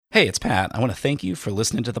Hey, it's Pat. I want to thank you for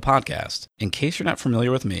listening to the podcast. In case you're not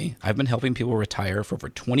familiar with me, I've been helping people retire for over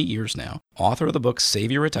 20 years now, author of the book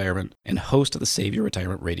Save Your Retirement, and host of the Save Your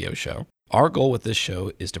Retirement radio show. Our goal with this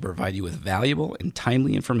show is to provide you with valuable and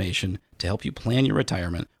timely information to help you plan your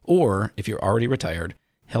retirement, or if you're already retired,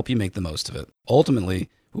 help you make the most of it. Ultimately,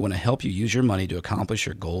 we want to help you use your money to accomplish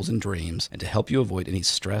your goals and dreams and to help you avoid any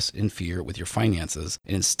stress and fear with your finances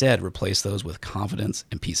and instead replace those with confidence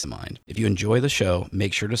and peace of mind. If you enjoy the show,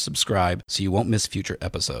 make sure to subscribe so you won't miss future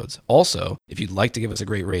episodes. Also, if you'd like to give us a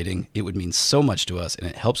great rating, it would mean so much to us and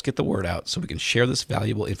it helps get the word out so we can share this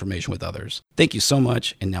valuable information with others. Thank you so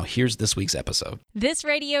much, and now here's this week's episode. This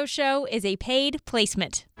radio show is a paid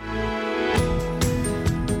placement.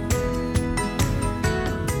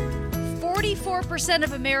 44%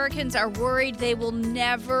 of Americans are worried they will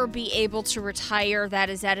never be able to retire. That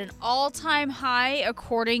is at an all-time high,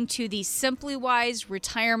 according to the SimplyWise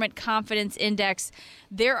Retirement Confidence Index.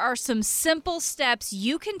 There are some simple steps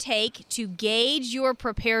you can take to gauge your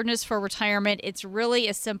preparedness for retirement. It's really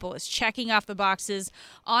as simple as checking off the boxes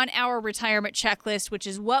on our retirement checklist, which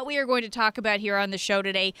is what we are going to talk about here on the show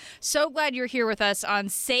today. So glad you're here with us on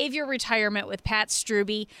Save Your Retirement with Pat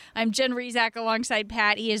Struby. I'm Jen Rezac alongside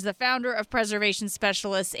Pat. He is the founder of Preservation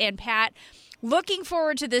Specialists. And Pat, looking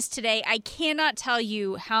forward to this today. I cannot tell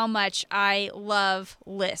you how much I love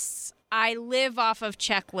lists. I live off of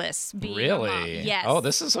checklists. Really? Yes. Oh,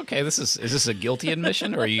 this is okay. Is this a guilty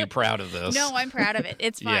admission, or are you proud of this? No, I'm proud of it.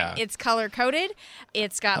 It's fine. Yeah. It's color-coded.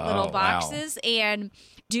 It's got little boxes. Wow. And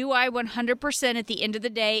do I 100% at the end of the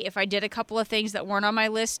day, if I did a couple of things that weren't on my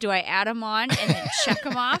list, do I add them on and then check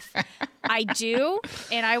them off? I do,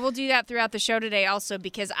 and I will do that throughout the show today also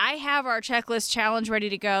because I have our checklist challenge ready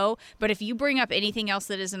to go. But if you bring up anything else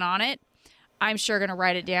that isn't on it, I'm sure going to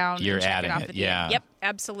write it down. You're and check adding it off it, at the yeah. end. Yep,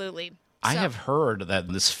 absolutely. I have heard that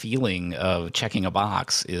this feeling of checking a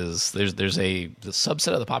box is there's the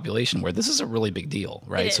subset of the population where this is a really big deal,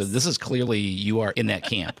 right? So this is clearly you are in that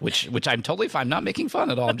camp, which I'm totally fine. I'm not making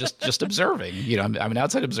fun at all. I'm just observing. You know, I'm an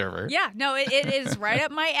outside observer. Yeah, no, it is right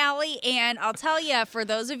up my alley. And I'll tell you, for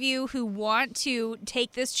those of you who want to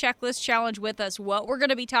take this checklist challenge with us, what we're going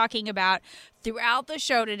to be talking about throughout the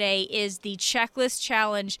show today is the checklist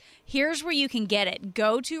challenge. Here's where you can get it.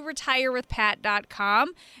 Go to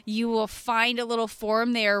retirewithpat.com. You will find a little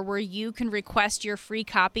form there where you can request your free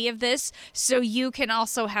copy of this so you can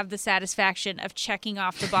also have the satisfaction of checking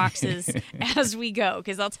off the boxes as we go.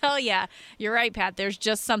 Because I'll tell you, you're right, Pat, there's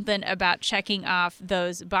just something about checking off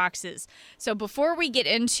those boxes. So before we get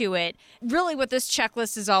into it, really what this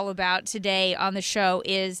checklist is all about today on the show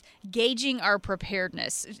is gauging our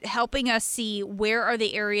preparedness, helping us see where are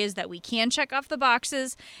the areas that we can check off the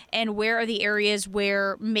boxes and where are the areas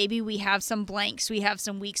where maybe we have some blanks, we have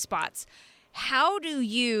some weak spots. How do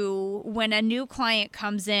you, when a new client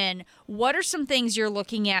comes in, what are some things you're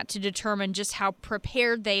looking at to determine just how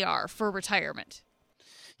prepared they are for retirement?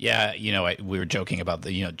 Yeah, we were joking about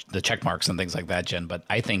the check marks and things like that, Jen, but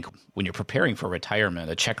I think when you're preparing for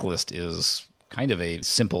retirement, a checklist is kind of a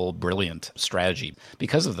simple, brilliant strategy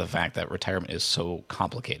because of the fact that retirement is so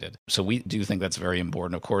complicated. So we do think that's very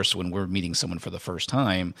important. Of course, when we're meeting someone for the first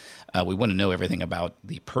time, we want to know everything about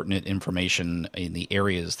the pertinent information in the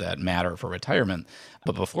areas that matter for retirement.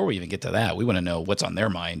 But before we even get to that, we want to know what's on their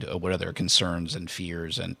mind, what are their concerns and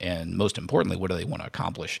fears, and most importantly, what do they want to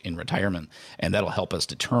accomplish in retirement? And that'll help us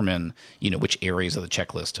determine, which areas of the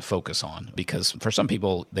checklist to focus on. Because for some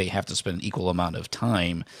people, they have to spend an equal amount of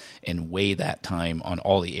time and weigh that time on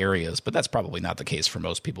all the areas, but that's probably not the case for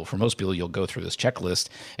most people. For most people, you'll go through this checklist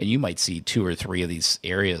and you might see 2 or 3 of these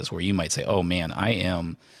areas where you might say, oh man, I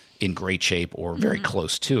am in great shape or very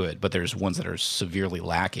close to it, but there's ones that are severely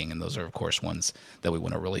lacking, and those are, of course, ones that we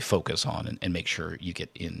want to really focus on and make sure you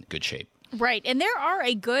get in good shape. Right. And there are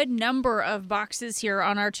a good number of boxes here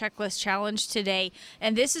on our checklist challenge today.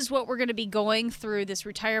 And this is what we're going to be going through, this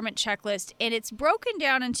retirement checklist. And it's broken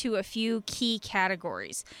down into a few key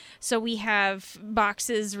categories. So we have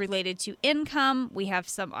boxes related to income. We have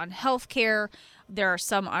some on healthcare. There are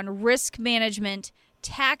some on risk management,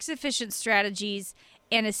 tax efficient strategies,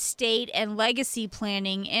 and estate and legacy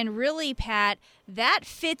planning. And really, Pat, that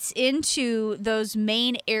fits into those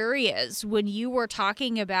main areas when you were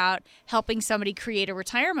talking about helping somebody create a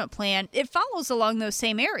retirement plan. It follows along those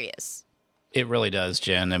same areas. It really does,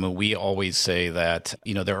 Jen. I mean, we always say that,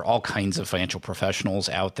 there are all kinds of financial professionals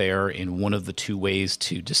out there, and one of the two ways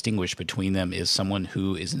to distinguish between them is someone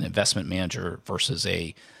who is an investment manager versus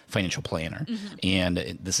a financial planner.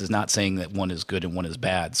 And this is not saying that one is good and one is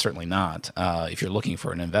bad. Certainly not. If you're looking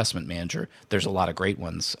for an investment manager, there's a lot of great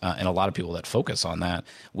ones and a lot of people that focus on that.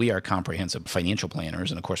 We are comprehensive financial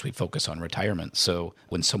planners, and of course, we focus on retirement. So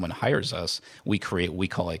when someone hires us, we create what we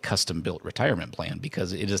call a custom-built retirement plan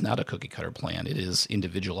because it is not a cookie-cutter plan. It is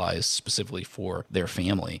individualized specifically for their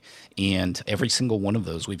family. And every single one of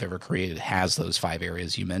those we've ever created has those 5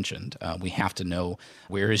 areas you mentioned. We have to know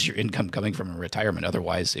where is your income coming from in retirement.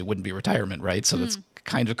 Otherwise, it wouldn't be retirement, right? So that's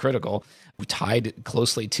kind of critical. Tied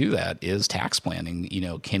closely to that is tax planning.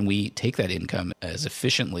 Can we take that income as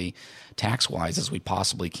efficiently tax-wise as we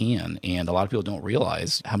possibly can? And a lot of people don't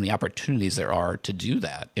realize how many opportunities there are to do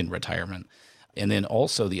that in retirement. And then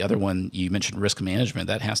also the other one, you mentioned risk management.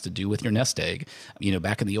 That has to do with your nest egg.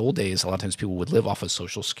 Back in the old days, a lot of times people would live off of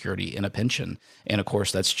Social Security and a pension. And of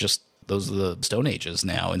course, those are the Stone Ages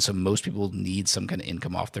now. And so most people need some kind of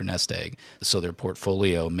income off their nest egg. So their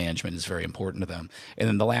portfolio management is very important to them. And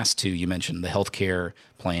then the last two, you mentioned the healthcare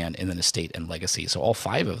plan and then estate and legacy. So all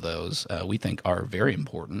 5 of those we think are very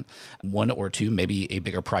important. 1 or 2 may be a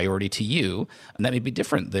bigger priority to you, and that may be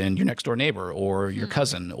different than your next door neighbor or your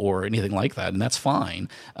cousin or anything like that. And that's fine.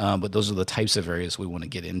 But those are the types of areas we want to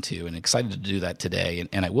get into, and excited to do that today.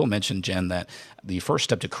 And I will mention, Jen, that the first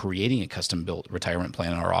step to creating a custom-built retirement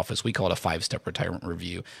plan in our office, we call it a 5-step retirement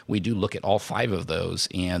review. We do look at all 5 of those,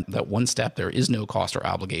 and that one step, there is no cost or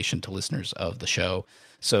obligation to listeners of the show.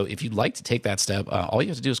 So if you'd like to take that step, all you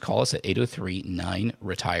have to do is call us at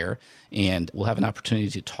 803-9-RETIRE, and we'll have an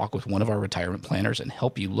opportunity to talk with one of our retirement planners and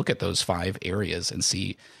help you look at those 5 areas and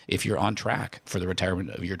see if you're on track for the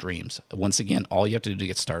retirement of your dreams. Once again, all you have to do to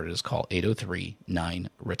get started is call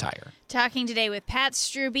 803-9-RETIRE. Talking today with Pat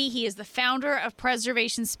Strube. He is the founder of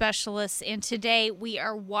Preservation Specialists, and today we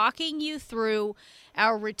are walking you through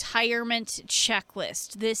our retirement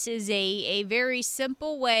checklist. This is a very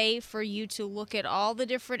simple way for you to look at all the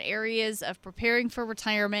different areas of preparing for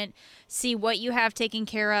retirement, see what you have taken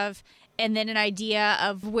care of, and then an idea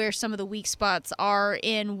of where some of the weak spots are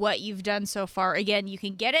in what you've done so far. Again, you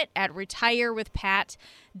can get it at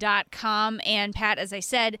retirewithpat.com. And Pat, as I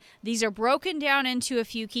said, these are broken down into a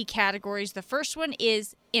few key categories. The first one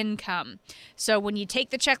is income. So when you take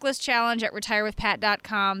the checklist challenge at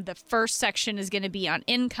retirewithpat.com, the first section is going to be on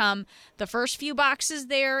income. The first few boxes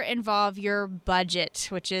there involve your budget,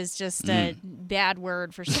 which is just a bad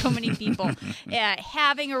word for so many people.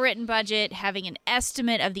 Having a written budget, having an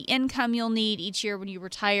estimate of the income you'll need each year when you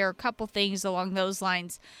retire, a couple things along those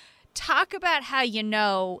lines. Talk about how you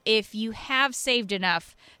know if you have saved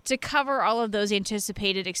enough to cover all of those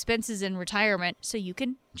anticipated expenses in retirement so you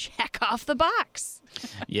can check off the box.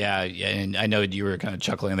 Yeah, and I know you were kind of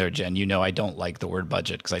chuckling there, Jen. I don't like the word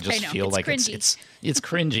budget because I just feel like cringy. it's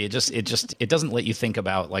cringy. It doesn't let you think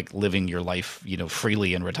about like living your life,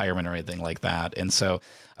 freely in retirement or anything like that. And so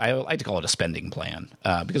I like to call it a spending plan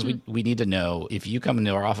because we need to know if you come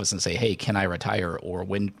into our office and say, hey, can I retire, or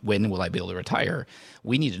when will I be able to retire?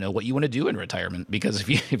 We need to know what you want to do in retirement, because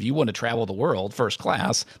if you want to travel the world first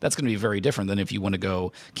class, that's going to be very different than if you want to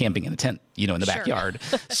go camping in a tent, in the backyard.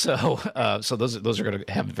 So those are going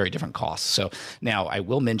to have very different costs. So now I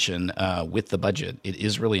will mention with the budget, it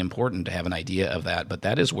is really important to have an idea of that, but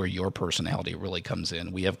that is where your personality really comes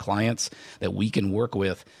in. We have clients that we can work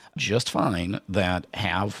with just fine that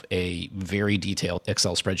have a very detailed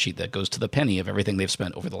Excel spreadsheet that goes to the penny of everything they've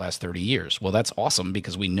spent over the last 30 years. Well, that's awesome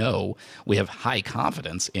because we know we have high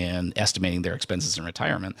confidence in estimating their expenses in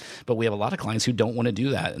retirement, but we have a lot of clients who don't want to do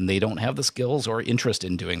that, and they don't have the skills or interest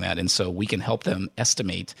in doing that. And so we can help them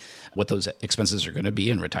estimate what those expenses are going to be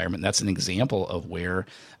in retirement. That's an example of where,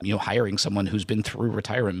 hiring someone who's been through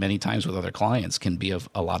retirement many times with other clients can be of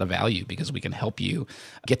a lot of value, because we can help you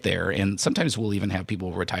get there. And sometimes we'll even have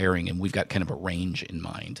people retiring and we've got kind of a range in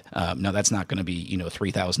mind. Now that's not going to be,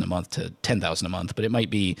 $3,000 a month to $10,000 a month, but it might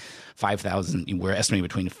be $5,000. We're estimating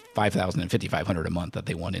between $5,000 and $5,500 a month that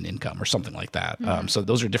they want in income or something like that. So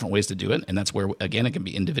those are different ways to do it. And that's where, again, it can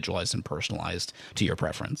be individualized and personalized to your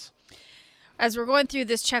preference. As we're going through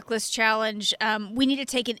this checklist challenge, we need to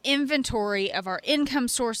take an inventory of our income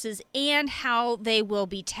sources and how they will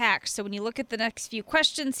be taxed. So when you look at the next few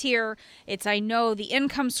questions here, I know the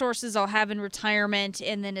income sources I'll have in retirement,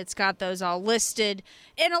 and then it's got those all listed.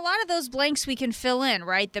 And a lot of those blanks we can fill in,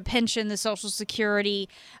 right? The pension, the Social Security,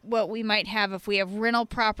 what we might have if we have rental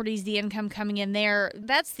properties, the income coming in there.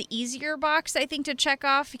 That's the easier box, I think, to check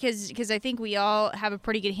off because I think we all have a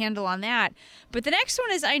pretty good handle on that. But the next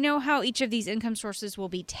one is I know how each of these income sources will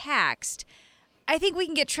be taxed, I think we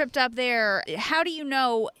can get tripped up there. How do you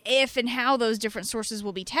know if and how those different sources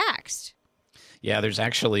will be taxed? Yeah, there's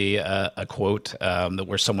actually a quote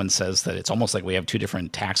where someone says that it's almost like we have two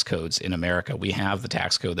different tax codes in America. We have the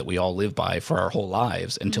tax code that we all live by for our whole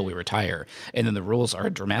lives until we retire. And then the rules are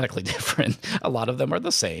dramatically different. A lot of them are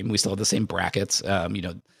the same. We still have the same brackets.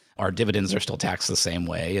 Our dividends are still taxed the same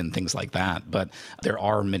way and things like that. But there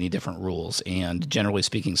are many different rules. And generally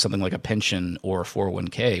speaking, something like a pension or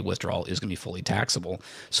 401k withdrawal is going to be fully taxable.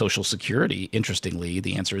 Social Security, interestingly,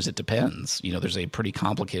 the answer is it depends. There's a pretty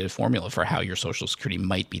complicated formula for how your Social Security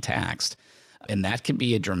might be taxed. And that can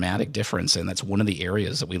be a dramatic difference. And that's one of the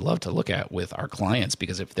areas that we love to look at with our clients,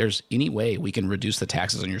 because if there's any way we can reduce the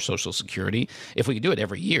taxes on your Social Security, if we could do it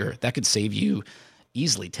every year, that could save you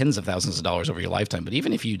easily tens of thousands of dollars over your lifetime. But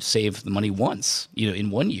even if you save the money once, in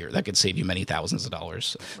 1 year, that could save you many thousands of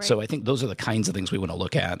dollars. Right. So I think those are the kinds of things we want to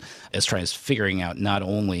look at as figuring out not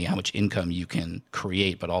only how much income you can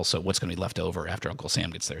create, but also what's going to be left over after Uncle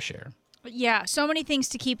Sam gets their share. Yeah, so many things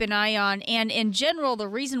to keep an eye on. And in general, the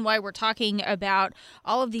reason why we're talking about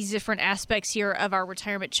all of these different aspects here of our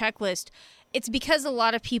retirement checklist, it's because a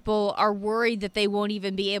lot of people are worried that they won't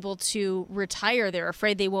even be able to retire. They're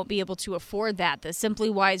afraid they won't be able to afford that. The Simply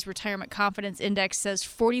Wise Retirement Confidence Index says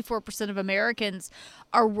 44% of Americans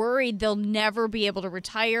are worried they'll never be able to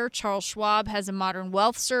retire. Charles Schwab has a Modern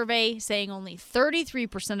Wealth survey saying only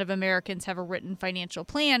 33% of Americans have a written financial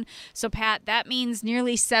plan. So, Pat, that means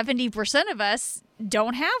nearly 70% of us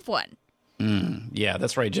don't have one. Yeah,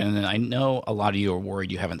 that's right, Jen. And I know a lot of you are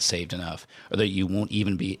worried you haven't saved enough or that you won't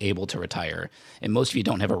even be able to retire. And most of you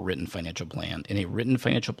don't have a written financial plan. And a written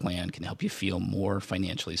financial plan can help you feel more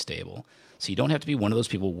financially stable. So you don't have to be one of those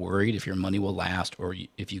people worried if your money will last or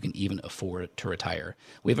if you can even afford to retire.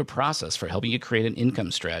 We have a process for helping you create an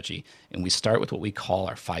income strategy, and we start with what we call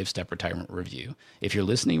our 5-step retirement review. If you're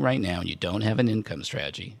listening right now and you don't have an income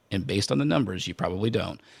strategy, and based on the numbers, you probably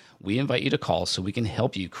don't, we invite you to call so we can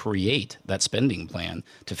help you create that spending plan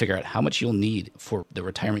to figure out how much you'll need for the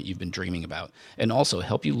retirement you've been dreaming about, and also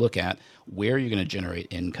help you look at where you're going to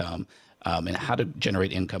generate income and how to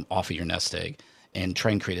generate income off of your nest egg, and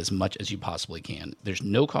try and create as much as you possibly can. There's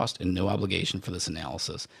no cost and no obligation for this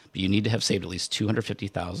analysis, but you need to have saved at least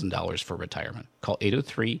 $250,000 for retirement. Call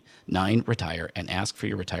 803-9-RETIRE and ask for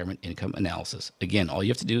your retirement income analysis. Again, all you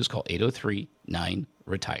have to do is call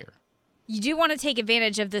 803-9-RETIRE. You do want to take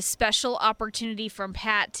advantage of this special opportunity from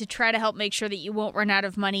Pat to try to help make sure that you won't run out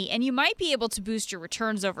of money, and you might be able to boost your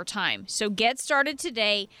returns over time. So get started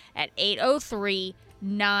today at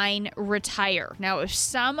 803-9-RETIRE. Now, if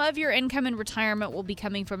some of your income in retirement will be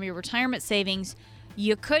coming from your retirement savings,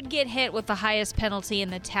 you could get hit with the highest penalty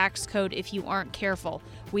in the tax code if you aren't careful.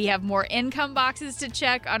 We have more income boxes to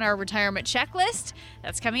check on our retirement checklist.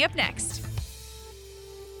 That's coming up next.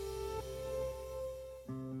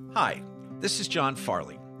 Hi, this is John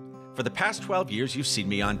Farley. For the past 12 years, you've seen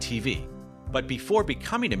me on TV. But before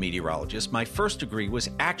becoming a meteorologist, my first degree was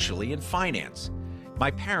actually in finance. My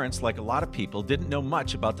parents, like a lot of people, didn't know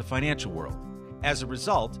much about the financial world. As a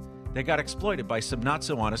result, they got exploited by some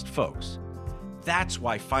not-so-honest folks. That's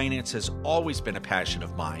why finance has always been a passion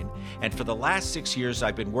of mine, and for the last 6 years,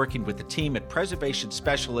 I've been working with the team at Preservation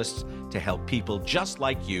Specialists to help people just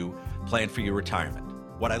like you plan for your retirement.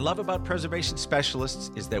 What I love about Preservation Specialists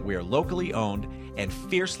is that we are locally owned and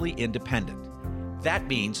fiercely independent. That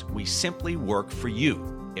means we simply work for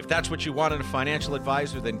you. If that's what you want in a financial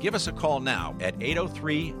advisor, then give us a call now at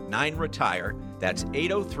 803-9-RETIRE. That's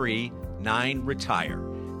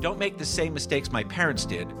 803-9-RETIRE. Don't make the same mistakes my parents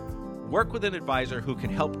did. Work with an advisor who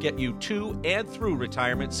can help get you to and through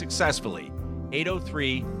retirement successfully.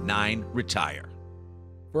 803-9-RETIRE.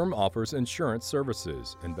 Firm offers insurance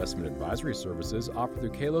services. Investment advisory services offered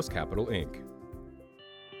through Kalos Capital, Inc.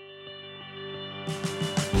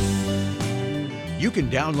 You can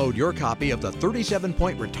download your copy of the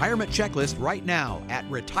 37-point retirement checklist right now at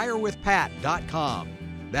retirewithpat.com.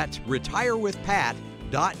 That's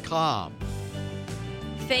retirewithpat.com.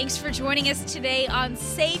 Thanks for joining us today on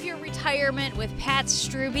Save Your Retirement with Pat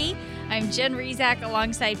Strube. I'm Jen Rezac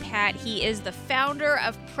alongside Pat. He is the founder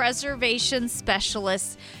of Preservation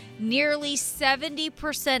Specialists. Nearly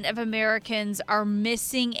 70% of Americans are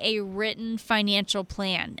missing a written financial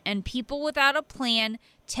plan, and people without a plan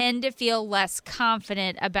tend to feel less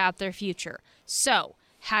confident about their future. So,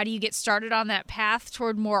 how do you get started on that path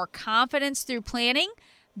toward more confidence through planning?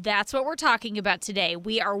 That's what we're talking about today.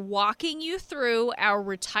 We are walking you through our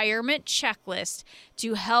retirement checklist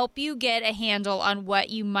to help you get a handle on what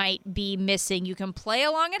you might be missing. You can play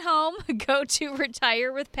along at home. Go to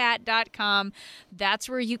retirewithpat.com. That's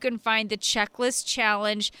where you can find the checklist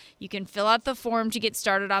challenge. You can fill out the form to get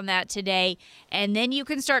started on that today, and then you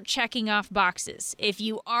can start checking off boxes. If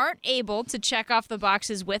you aren't able to check off the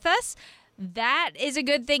boxes with us, that is a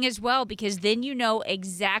good thing as well, because then you know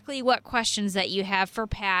exactly what questions that you have for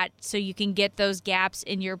Pat, so you can get those gaps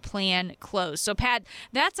in your plan closed. So Pat,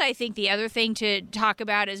 that's, I think, the other thing to talk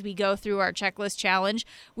about as we go through our checklist challenge.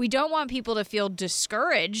 We don't want people to feel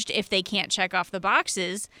discouraged if they can't check off the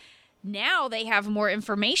boxes. Now they have more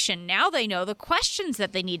information. Now they know the questions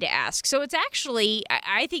that they need to ask. So it's actually,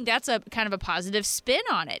 I think that's a kind of a positive spin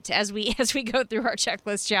on it as we go through our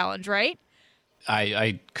checklist challenge, right?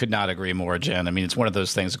 I could not agree more, Jen. I mean, it's one of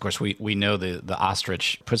those things, of course, we know the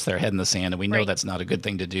ostrich puts their head in the sand, and we know Right. that's not a good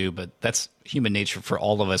thing to do, but that's human nature for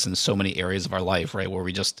all of us in so many areas of our life, right, where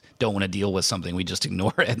we just don't want to deal with something. We just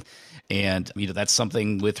ignore it. And, that's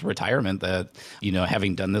something with retirement that,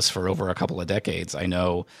 having done this for over a couple of decades, I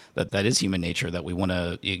know that is human nature, that we want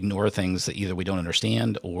to ignore things that either we don't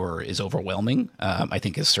understand or is overwhelming. I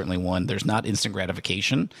think is certainly one. There's not instant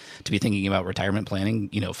gratification to be thinking about retirement planning,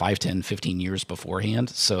 5, 10, 15 years beforehand.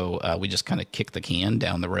 So we just kind of kick the can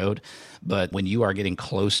down the road. But when you are getting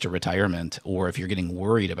close to retirement, or if you're getting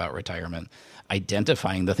worried about retirement,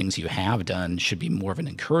 identifying the things you have done should be more of an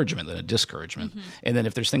encouragement than a discouragement. Mm-hmm. And then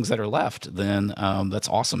if there's things that are left, then that's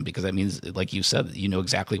awesome, because that means, like you said, you know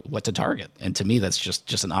exactly what to target. And to me, that's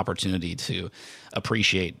just an opportunity to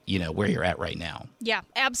appreciate, where you're at right now. Yeah,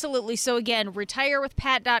 absolutely. So again,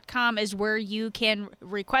 retirewithpat.com is where you can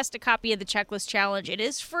request a copy of the checklist challenge. It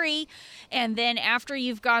is free. And then after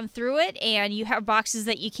you've gone through it and you have boxes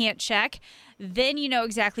that you can't check, then you know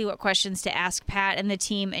exactly what questions to ask Pat and the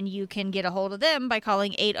team, and you can get a hold of them by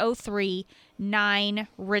calling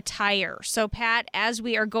 803-9-RETIRE. So Pat, as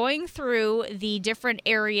we are going through the different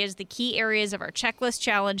areas, the key areas of our checklist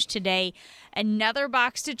challenge today, another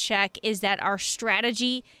box to check is that our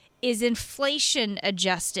strategy is inflation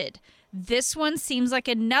adjusted. This one seems like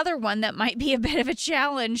another one that might be a bit of a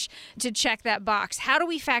challenge to check that box. How do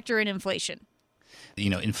we factor in inflation?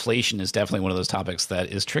 Inflation is definitely one of those topics that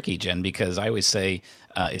is tricky, Jen, because I always say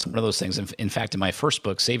it's one of those things. In fact, in my first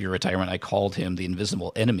book, Save Your Retirement, I called him the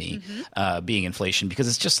invisible enemy, being inflation, because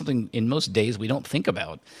it's just something in most days we don't think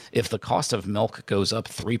about. If the cost of milk goes up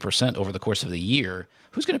 3% over the course of the year,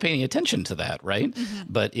 who's going to pay any attention to that, right? Mm-hmm.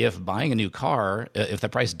 But if buying a new car, if the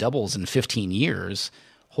price doubles in 15 years,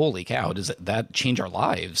 holy cow, does that change our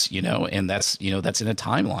lives, and that's in a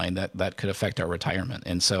timeline that could affect our retirement.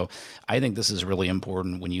 And so I think this is really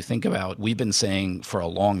important when you think about, we've been saying for a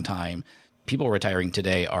long time, people retiring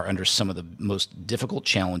today are under some of the most difficult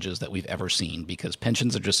challenges that we've ever seen, because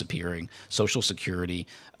pensions are disappearing. Social Security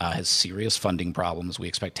has serious funding problems. We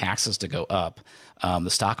expect taxes to go up. The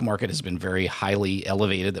stock market has been very highly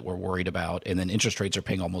elevated that we're worried about. And then interest rates are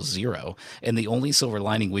paying almost zero. And the only silver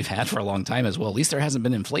lining we've had for a long time is, well, at least there hasn't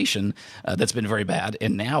been inflation that's been very bad.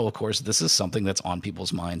 And now, of course, this is something that's on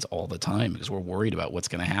people's minds all the time, because we're worried about what's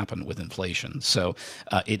going to happen with inflation. So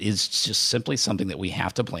it is just simply something that we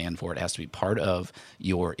have to plan for. It has to be part of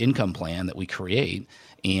your income plan that we create.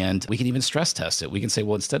 And we can even stress test it. We can say,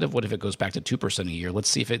 well, instead of what if it goes back to 2% a year, let's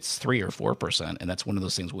see if it's 3 or 4%. And that's one of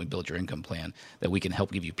those things when we build your income plan that we can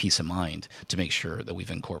help give you peace of mind to make sure that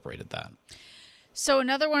we've incorporated that. So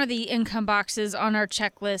another one of the income boxes on our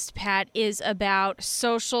checklist, Pat, is about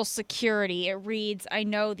Social Security. It reads, I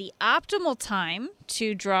know the optimal time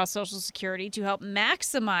to draw Social Security to help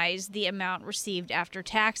maximize the amount received after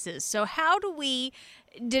taxes. So how do we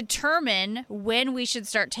determine when we should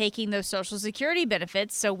start taking those Social Security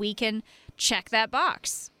benefits so we can check that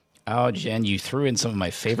box? Oh, Jen, you threw in some of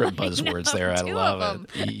my favorite buzzwords there. I love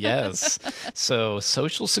it. Yes. So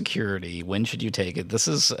Social Security, when should you take it? This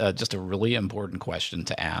is just a really important question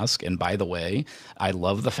to ask. And by the way, I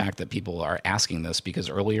love the fact that people are asking this, because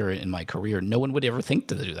earlier in my career, no one would ever think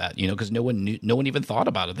to do that, because no one even thought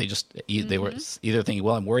about it. They were either thinking,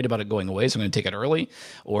 well, I'm worried about it going away, so I'm going to take it early,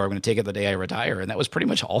 or I'm going to take it the day I retire. And that was pretty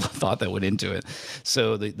much all the thought that went into it.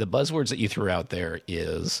 So the buzzwords that you threw out there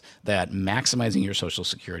is that maximizing your Social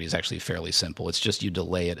Security is is actually fairly simple. It's just you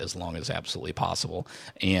delay it as long as absolutely possible.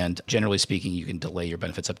 And generally speaking, you can delay your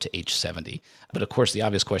benefits up to age 70. But of course, the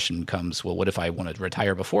obvious question comes, well, what if I want to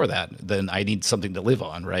retire before that? Then I need something to live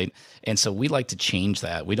on, right? And so we like to change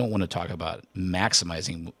that. We don't want to talk about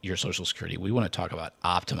maximizing your Social Security. We want to talk about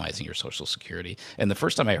optimizing your Social Security. And the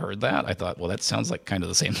first time I heard that, I thought, well, that sounds like kind of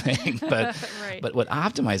the same thing. But Right. but what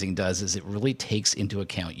optimizing does is it really takes into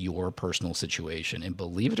account your personal situation. And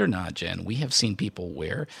believe it or not, Jen, we have seen people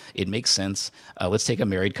where it makes sense. Let's take a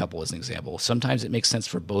married couple as an example. Sometimes it makes sense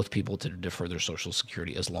for both people to defer their Social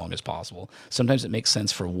Security as long as possible. Sometimes it makes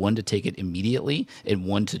sense for one to take it immediately and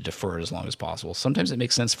one to defer it as long as possible. Sometimes it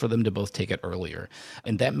makes sense for them to both take it earlier.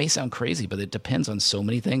 And that may sound crazy, but it depends on so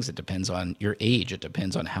many things. It depends on your age. It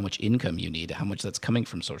depends on how much income you need, how much that's coming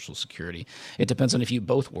from Social Security. It depends on if you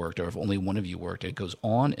both worked or if only one of you worked. It goes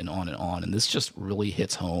on and on and on. And this just really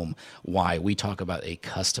hits home why we talk about a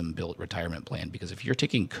custom-built retirement plan. Because if you're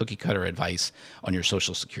taking cookie-cutter advice on your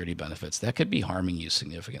Social Security benefits, that could be harming you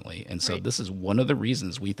significantly. And so this is one of the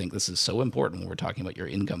reasons we think this is so important when we're talking about your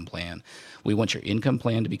income plan. We want your income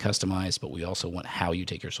plan to be customized, but we also want how you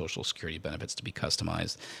take your Social Security benefits to be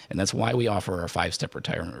customized. And that's why we offer our 5-step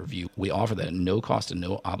retirement review. We offer that at no cost and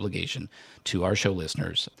no obligation to our show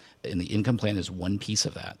listeners. And the income plan is one piece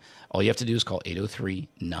of that. All you have to do is call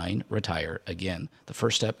 803-9-RETIRE. Again, the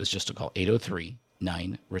first step is just to call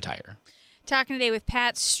 803-9-RETIRE. Talking today with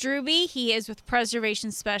Pat Strube. He is with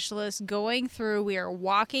Preservation Specialists we are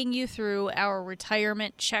walking you through our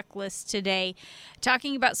retirement checklist today.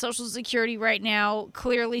 Talking about Social Security right now,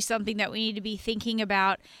 clearly something that we need to be thinking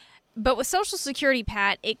about. But with Social Security,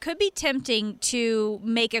 Pat, it could be tempting to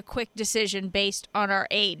make a quick decision based on our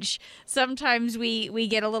age. Sometimes we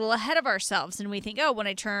get a little ahead of ourselves and we think, oh, when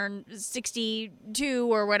I turn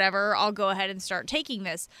 62 or whatever, I'll go ahead and start taking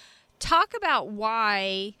this. Talk about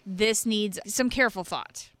why this needs some careful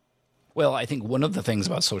thought. Well, I think one of the things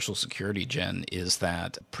about Social Security, Jen, is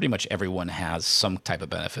that pretty much everyone has some type of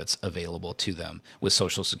benefits available to them with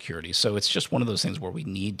Social Security. So it's just one of those things where we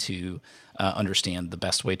need to understand the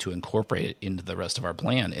best way to incorporate it into the rest of our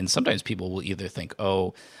plan. And sometimes people will either think,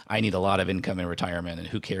 oh, I need a lot of income in retirement and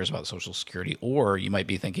who cares about Social Security? Or you might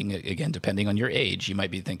be thinking, again, depending on your age, you might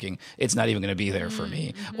be thinking it's not even going to be there for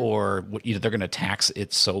me. Or they're going to tax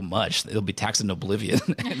it so much, it'll be taxed in oblivion.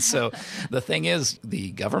 And so the thing is,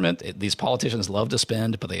 the government, these politicians love to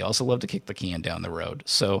spend, but they also love to kick the can down the road.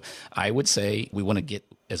 So I would say we want to get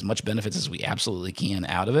as much benefits as we absolutely can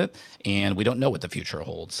out of it, and we don't know what the future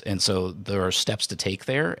holds. And so there are steps to take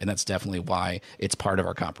there, and that's definitely why it's part of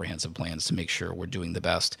our comprehensive plans to make sure we're doing the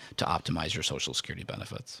best to optimize your Social Security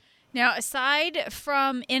benefits. Now, aside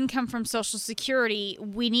from income from Social Security,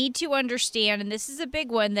 we need to understand, and this is a big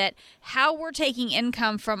one, that how we're taking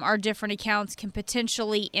income from our different accounts can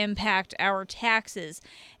potentially impact our taxes.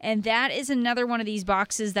 And that is another one of these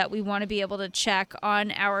boxes that we want to be able to check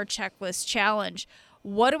on our checklist challenge.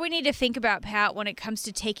 What do we need to think about, Pat, when it comes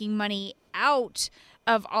to taking money out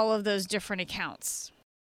of all of those different accounts?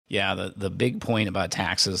 Yeah, the big point about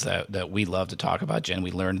taxes that we love to talk about, Jen,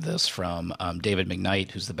 we learned this from David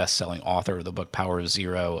McKnight, who's the best-selling author of the book Power of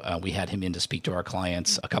Zero. We had him in to speak to our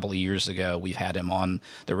clients a couple of years ago. We've had him on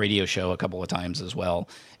the radio show a couple of times as well.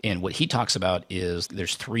 And what he talks about is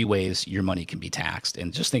there's 3 ways your money can be taxed.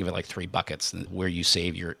 And just think of it like 3 buckets where you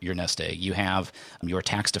save your nest egg. You have your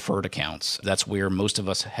tax-deferred accounts. That's where most of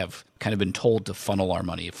us have kind of been told to funnel our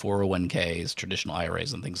money, 401ks, traditional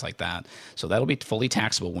IRAs, and things like that. So that'll be fully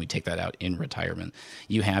taxable when we take that out in retirement.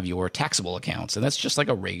 You have your taxable accounts, and that's just like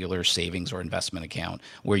a regular savings or investment account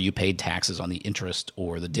where you paid taxes on the interest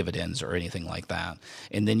or the dividends or anything like that.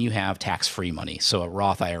 And then you have tax-free money. So a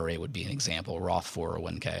Roth IRA would be an example, Roth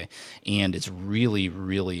 401k. And it's really,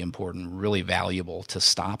 really important, really valuable to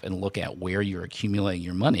stop and look at where you're accumulating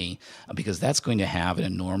your money, because that's going to have an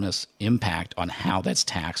enormous impact on how that's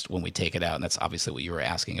taxed when we take it out. And that's obviously what you were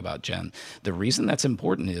asking about, Jen. The reason that's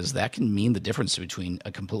important is that can mean the difference between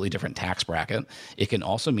a completely different tax bracket. It can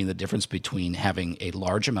also mean the difference between having a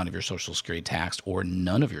large amount of your Social Security taxed or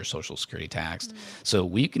none of your Social Security taxed. So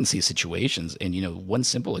we can see situations, and one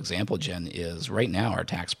simple example, Jen, is right now our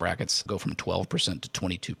tax brackets go from 12% to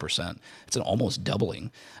 22%. It's an almost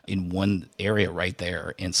doubling in one area right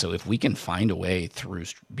there. And so if we can find a way through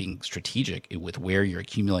being strategic with where you're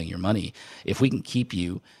accumulating your money, if we can keep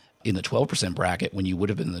you in the 12% bracket when you would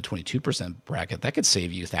have been in the 22% bracket, that could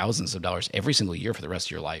save you thousands of dollars every single year for the rest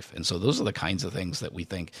of your life. And so those are the kinds of things that we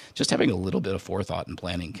think just having a little bit of forethought and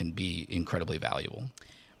planning can be incredibly valuable.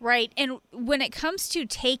 Right. And when it comes to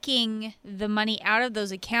taking the money out of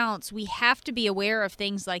those accounts, we have to be aware of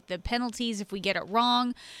things like the penalties if we get it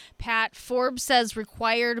wrong. Pat, Forbes says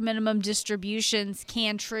required minimum distributions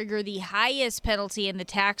can trigger the highest penalty in the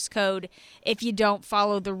tax code if you don't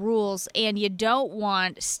follow the rules. And you don't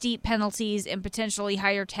want steep penalties and potentially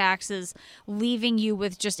higher taxes leaving you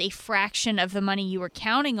with just a fraction of the money you were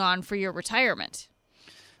counting on for your retirement.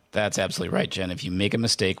 That's absolutely right, Jen. If you make a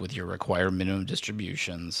mistake with your required minimum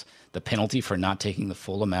distributions, the penalty for not taking the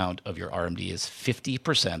full amount of your RMD is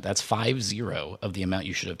 50%. That's 50 of the amount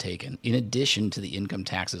you should have taken, in addition to the income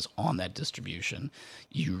taxes on that distribution.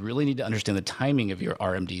 You really need to understand the timing of your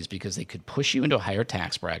RMDs because they could push you into a higher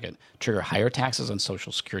tax bracket, trigger higher taxes on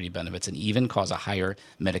Social Security benefits, and even cause a higher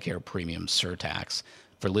Medicare premium surtax.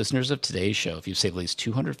 For listeners of today's show, if you've saved at least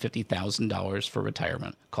 $250,000 for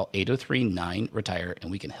retirement, call 803-9-RETIRE,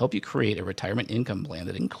 and we can help you create a retirement income plan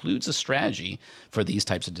that includes a strategy for these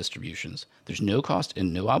types of distributions. There's no cost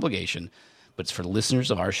and no obligation, but it's for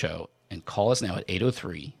listeners of our show. And call us now at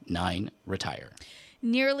 803-9-RETIRE.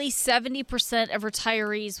 Nearly 70% of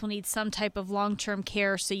retirees will need some type of long-term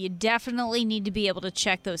care, so you definitely need to be able to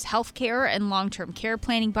check those health care and long-term care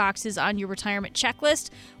planning boxes on your retirement checklist.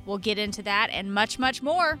 We'll get into that and much, much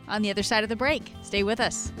more on the other side of the break. Stay with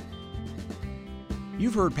us.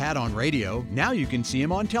 You've heard Pat on radio. Now you can see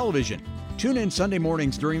him on television. Tune in Sunday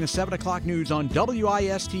mornings during the 7 o'clock news on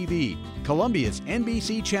WIS-TV, Columbia's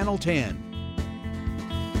NBC Channel 10.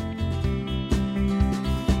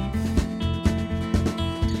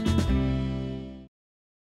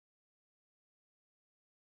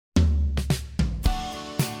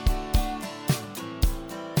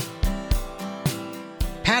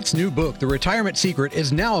 Pat's new book, The Retirement Secret,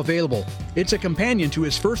 is now available. It's a companion to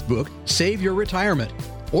his first book, Save Your Retirement.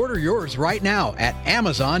 Order yours right now at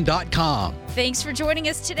Amazon.com. Thanks for joining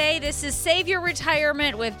us today. This is Save Your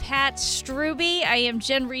Retirement with Pat Strube. I am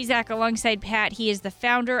Jen Rezac alongside Pat. He is the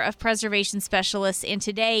founder of Preservation Specialists, and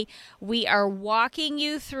today we are walking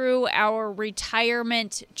you through our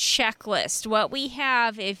retirement checklist. What we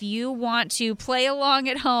have, if you want to play along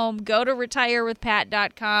at home, go to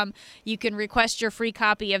retirewithpat.com. You can request your free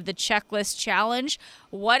copy of the Checklist Challenge.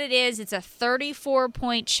 What it is, it's a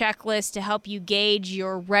 34-point checklist to help you gauge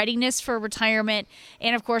your readiness for retirement.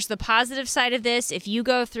 And of course, the positive side of this, if you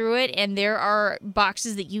go through it and there are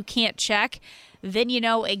boxes that you can't check, then you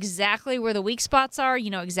know exactly where the weak spots are. You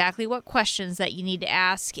know exactly what questions that you need to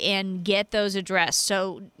ask and get those addressed.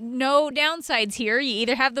 So no downsides here. You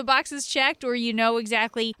either have the boxes checked or you know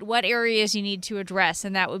exactly what areas you need to address,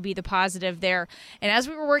 and that would be the positive there. And as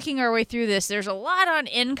we were working our way through this, there's a lot on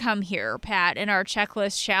income here, Pat, in our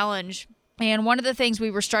checklist challenge. And one of the things we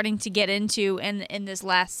were starting to get into in this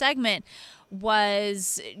last segment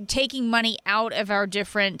was taking money out of our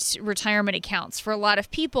different retirement accounts. For a lot of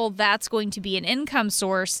people, that's going to be an income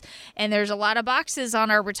source. And there's a lot of boxes on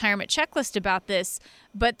our retirement checklist about this,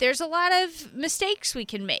 but there's a lot of mistakes we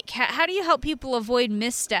can make. How do you help people avoid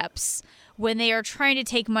missteps when they are trying to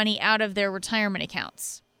take money out of their retirement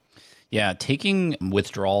accounts? Yeah, taking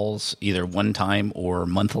withdrawals, either one time or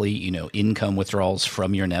monthly, income withdrawals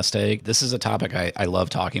from your nest egg. This is a topic I love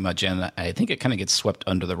talking about, Jen. I think it kind of gets swept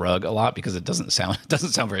under the rug a lot because it doesn't sound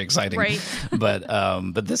very exciting. Right.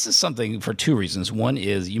 But this is something for two reasons. One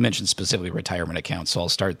is you mentioned specifically retirement accounts, so I'll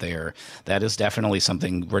start there. That is definitely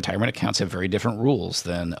something. Retirement accounts have very different rules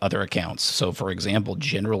than other accounts. So, for example,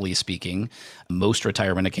 generally speaking, most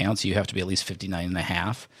retirement accounts, you have to be at least 59 and a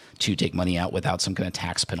half to take money out without some kind of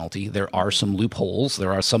tax penalty. There are some loopholes.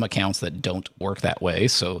 There are some accounts that don't work that way.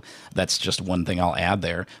 So that's just one thing I'll add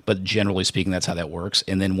there. But generally speaking, that's how that works.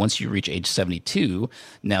 And then once you reach age 72,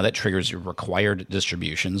 now that triggers your required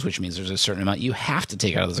distributions, which means there's a certain amount you have to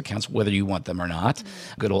take out of those accounts, whether you want them or not.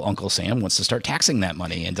 Good old Uncle Sam wants to start taxing that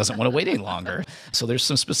money and doesn't want to wait any longer. So there's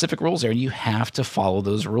some specific rules there, and you have to follow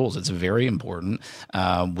those rules. It's very important.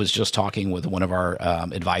 Was just talking with one of our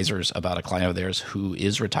advisors about a client of theirs who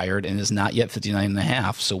is retired and is not yet 59 and a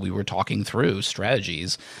half. So we were talking through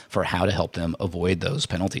strategies for how to help them avoid those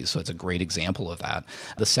penalties. So it's a great example of that.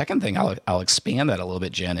 The second thing, I'll expand that a little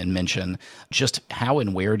bit, Jen, and mention just how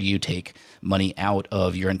and where do you take money out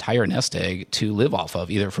of your entire nest egg to live off of,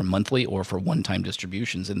 either for monthly or for one-time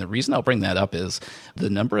distributions. And the reason I'll bring that up is the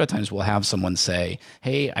number of times we'll have someone say,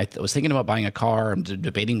 hey, I was thinking about buying a car. I'm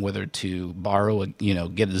debating whether to borrow,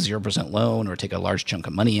 get a 0% loan or take a large chunk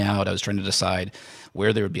of money out. I was trying to decide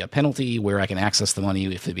where there would be a penalty, where I can access the money,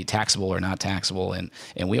 if it'd be tax taxable or not taxable. And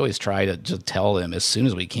we always try to just tell them as soon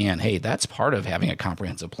as we can, hey, that's part of having a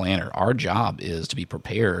comprehensive planner. Our job is to be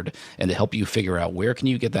prepared and to help you figure out where can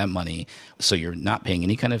you get that money so you're not paying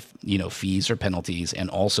any kind of fees or penalties, and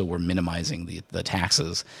also we're minimizing the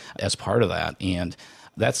taxes as part of that. And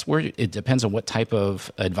that's where it depends on what type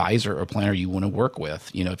of advisor or planner you want to work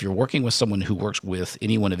with. If you're working with someone who works with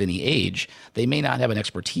anyone of any age, they may not have an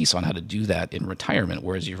expertise on how to do that in retirement.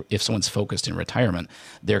 Whereas if someone's focused in retirement,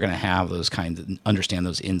 they're going to have those kinds of, understand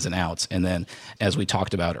those ins and outs. And then, as we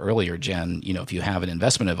talked about earlier, Jen, if you have an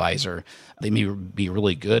investment advisor, they may be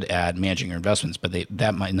really good at managing your investments, but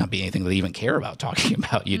that might not be anything they even care about talking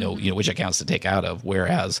about, which accounts to take out of.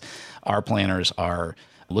 Whereas our planners are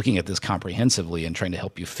looking at this comprehensively and trying to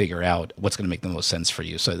help you figure out what's going to make the most sense for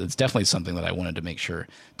you. So it's definitely something that I wanted to make sure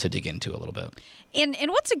to dig into a little bit. And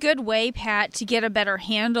what's a good way, Pat, to get a better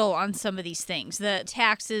handle on some of these things, the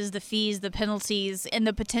taxes, the fees, the penalties, and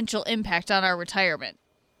the potential impact on our retirement?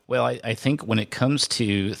 Well, I think when it comes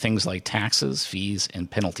to things like taxes, fees, and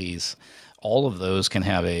penalties, all of those can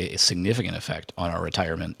have a significant effect on our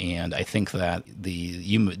retirement. And I think that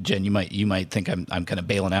Jen, you might think I'm kind of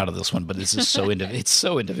bailing out of this one, but this is it's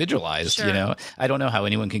so individualized. Sure. I don't know how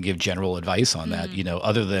anyone can give general advice on that,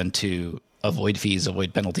 other than to avoid fees,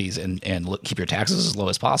 avoid penalties, and keep your taxes as low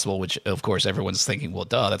as possible, which of course everyone's thinking, well,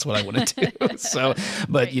 duh, that's what I want to do. So,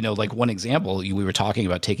 but right. Like one example, we were talking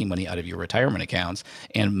about taking money out of your retirement accounts,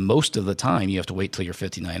 and most of the time you have to wait till you're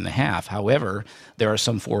 59 and a half. However, there are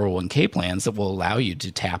some 401k plans that will allow you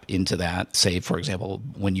to tap into that, say, for example,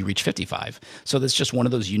 when you reach 55. So that's just one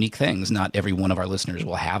of those unique things. Not every one of our listeners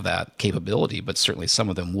will have that capability, but certainly some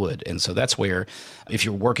of them would. And so that's where, if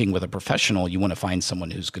you're working with a professional, you want to find someone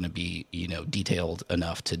who's going to be, detailed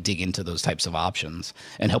enough to dig into those types of options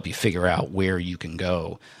and help you figure out where you can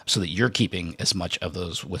go so that you're keeping as much of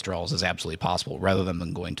those withdrawals as absolutely possible, rather than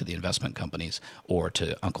them going to the investment companies or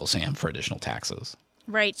to Uncle Sam for additional taxes.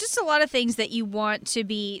 Right. Just a lot of things that you want to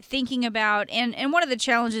be thinking about. And one of the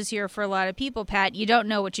challenges here for a lot of people, Pat, you don't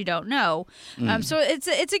know what you don't know. So it's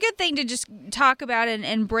a good thing to just talk about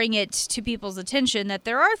and bring it to people's attention that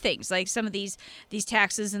there are things like some of these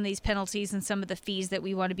taxes and these penalties and some of the fees that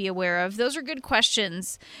we want to be aware of. Those are good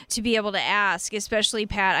questions to be able to ask, especially,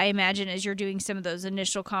 Pat, I imagine, as you're doing some of those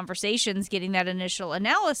initial conversations, getting that initial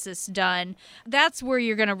analysis done. That's where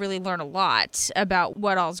you're going to really learn a lot about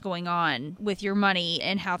what all's going on with your money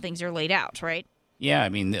and how things are laid out, right? Yeah, I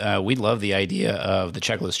mean, we love the idea of the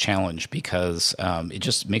checklist challenge because it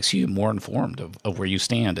just makes you more informed of where you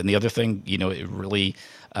stand. And the other thing, it really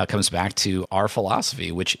comes back to our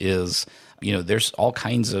philosophy, which is, there's all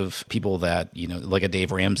kinds of people that, like a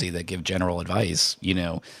Dave Ramsey, that give general advice,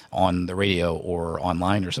 on the radio or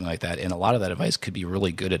online or something like that. And a lot of that advice could be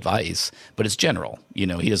really good advice, but it's general. He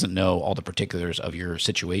doesn't know all the particulars of your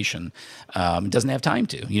situation. Doesn't have time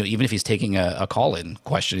to. Even if he's taking a call-in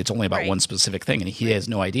question, it's only about right. one specific thing, and he has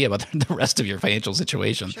no idea about the rest of your financial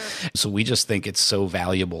situation. Sure. So we just think it's so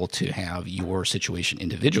valuable to have your situation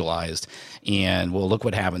individualized. And well, look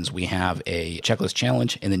what happens. We have a checklist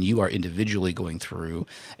challenge, and then you are individually going through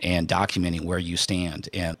and documenting where you stand.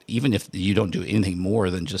 And even if you don't do anything more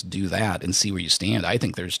than just do that and see where you stand, I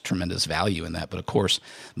think there's tremendous value in that. But of course,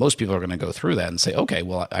 most people are going to go through that and say, okay,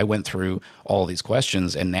 well, I went through all these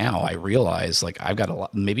questions, and now I realize, like, I've got a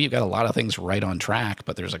lot, maybe you've got a lot of things right on track,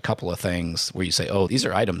 but there's a couple of things where you say, oh, these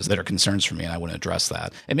are items that are concerns for me, and I want to address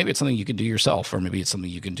that. And maybe it's something you can do yourself, or maybe it's something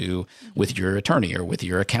you can do with your attorney or with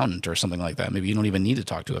your accountant or something like that. Maybe you don't even need to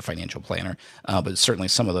talk to a financial planner, but certainly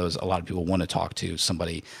some of those, a lot of people want to talk to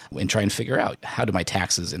somebody and try and figure out, how do my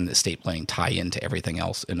taxes and estate planning tie into everything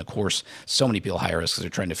else? And of course, so many people hire us because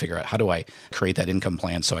they're trying to figure out, how do I create that income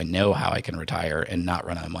plan so I know how I can retire and not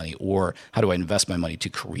run out of money? Or how do I invest my money to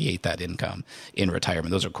create that income in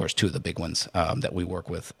retirement? Those are, of course, two of the big ones that we work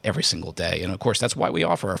with every single day. And of course, that's why we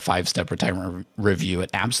offer our 5-step retirement review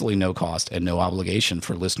at absolutely no cost and no obligation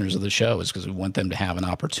for listeners of the show, is because we want them to have an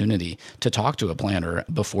opportunity to talk to a planner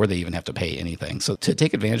before they even have to pay anything. So to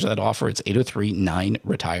take advantage of that offer, it's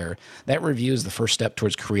 803-9-RETIRE. That review is the first step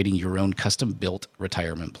towards creating your own custom-built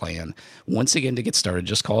retirement plan. Once again, to get started,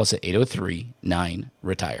 just call us at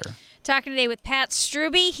 803-9-RETIRE. Talking today with Pat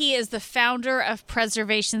Strube. He is the founder of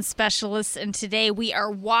Preservation Specialists, and today we are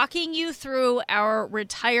walking you through our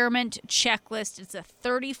retirement checklist. It's a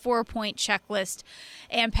 34-point checklist.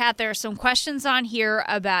 And Pat, there are some questions on here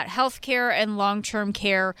about healthcare and long-term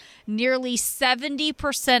care. Nearly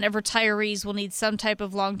 70% of retirees will need some type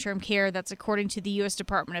of long-term care. That's according to the U.S.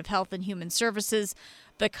 Department of Health and Human Services.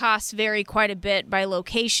 The costs vary quite a bit by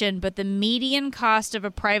location, but the median cost of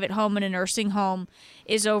a private home and a nursing home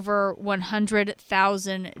is over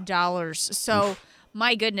 $100,000. So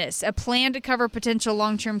My goodness, a plan to cover potential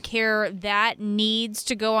long-term care that needs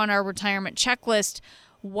to go on our retirement checklist.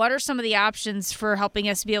 What are some of the options for helping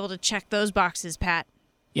us be able to check those boxes, Pat?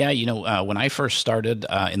 Yeah, when I first started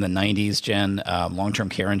in the 90s, Jen, long-term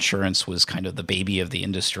care insurance was kind of the baby of the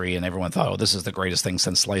industry, and everyone thought, oh, this is the greatest thing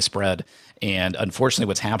since sliced bread. And unfortunately,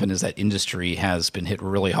 what's happened is that industry has been hit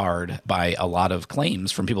really hard by a lot of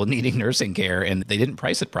claims from people needing nursing care, and they didn't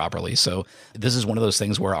price it properly. So this is one of those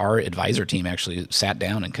things where our advisor team actually sat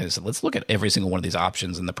down and kind of said, let's look at every single one of these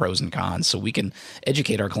options and the pros and cons so we can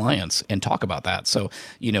educate our clients and talk about that. So,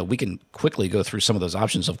 we can quickly go through some of those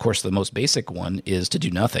options. Of course, the most basic one is to do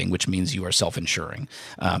nothing, which means you are self-insuring.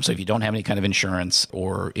 So if you don't have any kind of insurance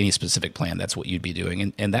or any specific plan, that's what you'd be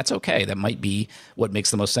doing. And that's okay. That might be what makes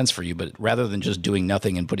the most sense for you. But rather than just doing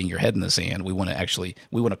nothing and putting your head in the sand, we want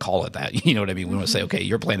to call it that. You know what I mean? We want to say, okay,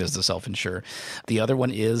 your plan is to self-insure. The other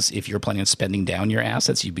one is if you're planning on spending down your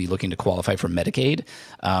assets, you'd be looking to qualify for Medicaid.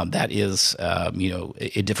 That is,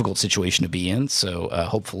 a difficult situation to be in. So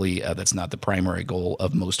hopefully that's not the primary goal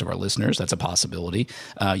of most of our listeners. That's a possibility.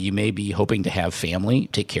 You may be hoping to have family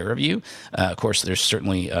take care of you. Of course, there's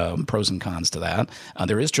certainly pros and cons to that.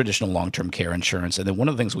 There is traditional long-term care insurance. And then one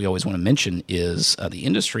of the things we always want to mention is the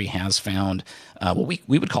industry has found what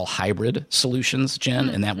we would call hybrid solutions, Jen,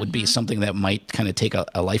 and that would be something that might kind of take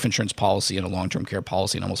a life insurance policy and a long-term care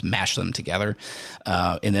policy and almost mash them together.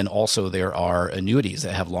 And then also there are annuities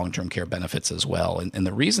that have long-term care benefits as well. And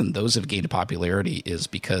the reason those have gained popularity is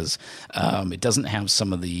because it doesn't have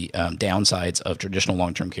some of the downsides of traditional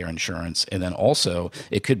long-term care insurance. And then also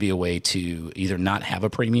it could be a way to either not have a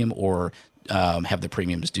premium or have the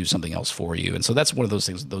premiums do something else for you. And so that's one of those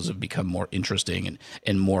things. Those have become more interesting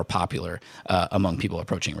and more popular among people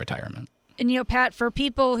approaching retirement. And, Pat, for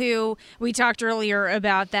people who we talked earlier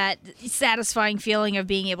about that satisfying feeling of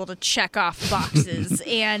being able to check off boxes.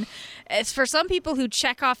 And it's for some people who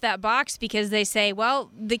check off that box because they say, well,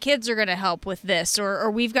 the kids are going to help with this, or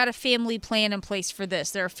we've got a family plan in place for this.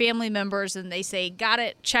 There are family members and they say, got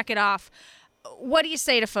it, check it off. What do you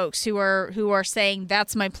say to folks who are saying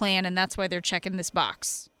that's my plan and that's why they're checking this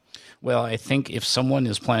box? Well, I think if someone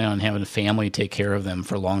is planning on having a family take care of them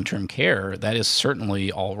for long-term care, that is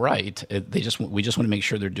certainly all right. We just want to make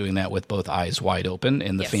sure they're doing that with both eyes wide open,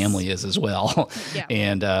 and the family is as well. Yeah.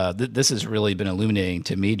 And this has really been illuminating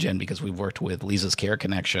to me, Jen, because we've worked with Lisa's Care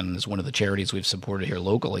Connection as one of the charities we've supported here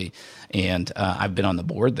locally, and I've been on the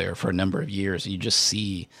board there for a number of years, and you just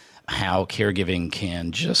see how caregiving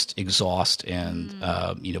can just exhaust and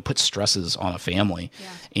put stresses on a family.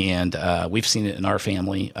 Yeah. And we've seen it in our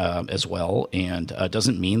family as well. And it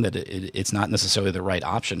doesn't mean that it's not necessarily the right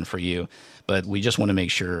option for you, but we just want to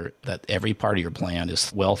make sure that every part of your plan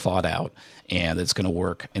is well thought out and it's going to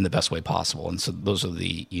work in the best way possible. And so those are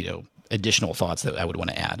the additional thoughts that I would want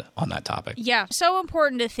to add on that topic. Yeah, so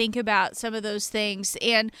important to think about some of those things.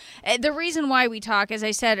 And the reason why we talk, as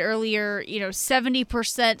I said earlier,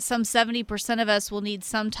 70% of us will need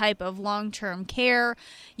some type of long-term care.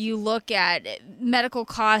 You look at medical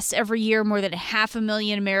costs every year, more than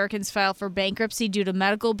 500,000 Americans file for bankruptcy due to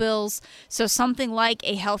medical bills. So something like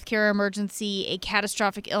a healthcare emergency, a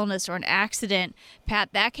catastrophic illness, or an accident,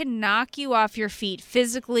 Pat, that can knock you off your feet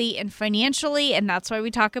physically and financially, and that's why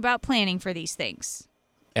we talk about planning for these things.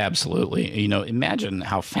 Absolutely. Imagine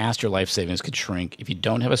how fast your life savings could shrink if you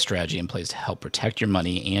don't have a strategy in place to help protect your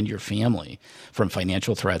money and your family from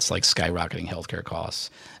financial threats like skyrocketing healthcare costs.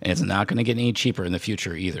 And it's not going to get any cheaper in the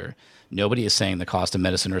future either. Nobody is saying the cost of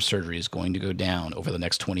medicine or surgery is going to go down over the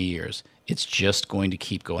next 20 years. It's just going to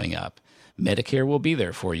keep going up. Medicare will be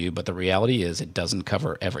there for you, but the reality is it doesn't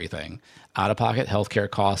cover everything. Out-of-pocket healthcare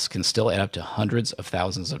costs can still add up to hundreds of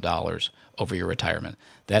thousands of dollars over your retirement.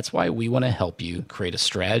 That's why we want to help you create a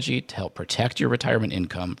strategy to help protect your retirement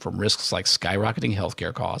income from risks like skyrocketing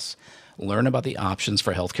healthcare costs, learn about the options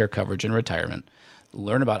for healthcare coverage in retirement,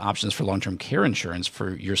 learn about options for long-term care insurance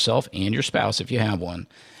for yourself and your spouse if you have one,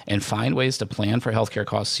 and find ways to plan for healthcare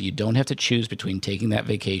costs so you don't have to choose between taking that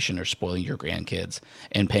vacation or spoiling your grandkids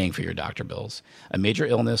and paying for your doctor bills. A major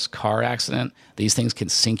illness, car accident, these things can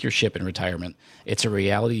sink your ship in retirement. It's a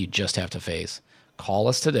reality you just have to face. Call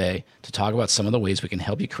us today to talk about some of the ways we can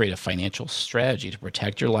help you create a financial strategy to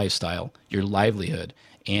protect your lifestyle, your livelihood,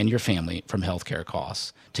 and your family from healthcare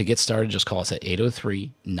costs. To get started, just call us at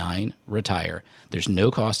 803-9-RETIRE. There's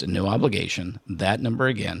no cost and no obligation. That number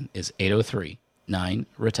again is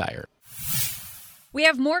 803-9-RETIRE. We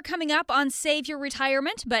have more coming up on Save Your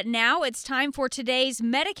Retirement, but now it's time for today's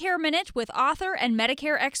Medicare Minute with author and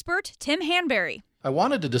Medicare expert Tim Hanberry. I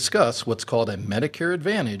wanted to discuss what's called a Medicare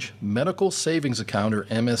Advantage Medical Savings Account, or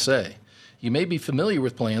MSA. You may be familiar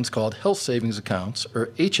with plans called health savings accounts,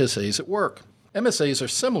 or HSAs, at work. MSAs are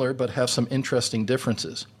similar but have some interesting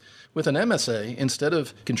differences. With an MSA, instead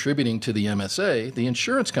of contributing to the MSA, the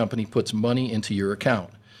insurance company puts money into your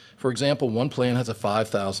account. For example, one plan has a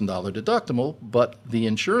 $5,000 deductible, but the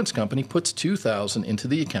insurance company puts $2,000 into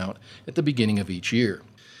the account at the beginning of each year.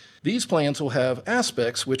 These plans will have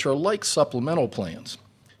aspects which are like supplemental plans.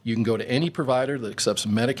 You can go to any provider that accepts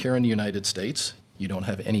Medicare in the United States. You don't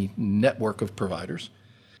have any network of providers.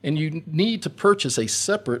 And you need to purchase a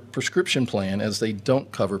separate prescription plan as they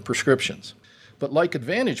don't cover prescriptions. But like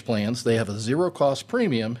Advantage plans, they have a zero-cost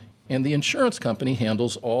premium, and the insurance company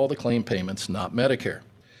handles all the claim payments, not Medicare.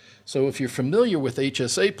 So if you're familiar with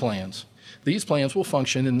HSA plans, these plans will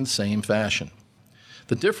function in the same fashion.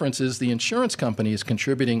 The difference is the insurance company is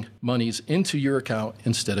contributing monies into your account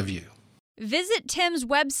instead of you. Visit Tim's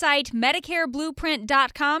website,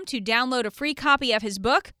 MedicareBlueprint.com, to download a free copy of his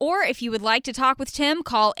book. Or if you would like to talk with Tim,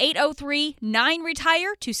 call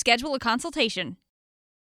 803-9RETIRE to schedule a consultation.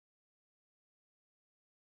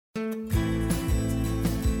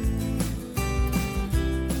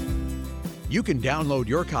 You can download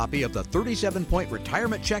your copy of the 37-point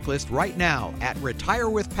retirement checklist right now at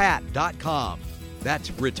retirewithpat.com. That's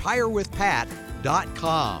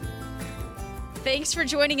retirewithpat.com. Thanks for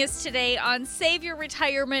joining us today on Save Your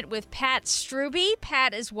Retirement with Pat Strube.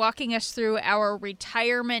 Pat is walking us through our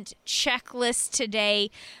retirement checklist today.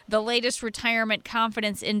 The latest Retirement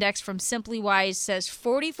Confidence Index from SimplyWise says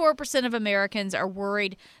 44% of Americans are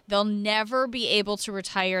worried they'll never be able to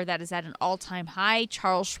retire. That is at an all-time high.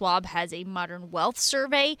 Charles Schwab has a Modern Wealth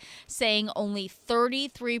survey saying only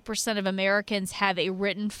 33% of Americans have a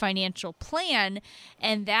written financial plan.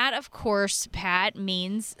 And that, of course, Pat,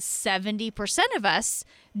 means 70% of us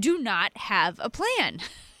do not have a plan.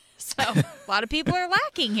 So a lot of people are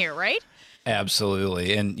lacking here, right?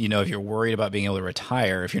 Absolutely. And, if you're worried about being able to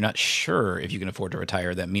retire, if you're not sure if you can afford to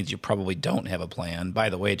retire, that means you probably don't have a plan. By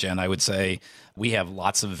the way, Jen, I would say we have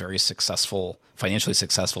lots of very financially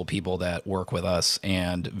successful people that work with us,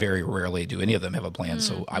 and very rarely do any of them have a plan.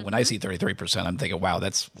 So when I see 33%, I'm thinking, wow,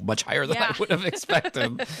 that's much higher than I would have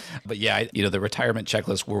expected. But the retirement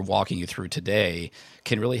checklist we're walking you through today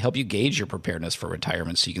can really help you gauge your preparedness for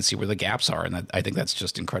retirement so you can see where the gaps are. And I think that's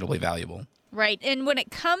just incredibly valuable. Right. And when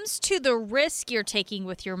it comes to the risk you're taking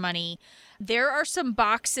with your money, there are some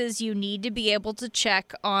boxes you need to be able to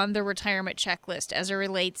check on the retirement checklist as it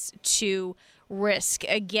relates to risk.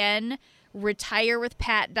 Again,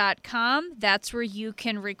 retirewithpat.com. That's where you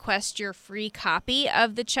can request your free copy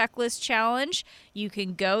of the checklist challenge. You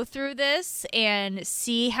can go through this and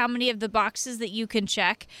see how many of the boxes that you can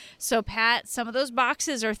check. So, Pat, some of those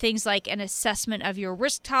boxes are things like an assessment of your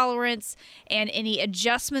risk tolerance and any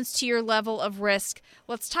adjustments to your level of risk.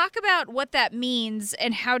 Let's talk about what that means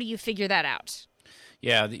and how do you figure that out?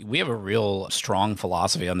 Yeah, we have a real strong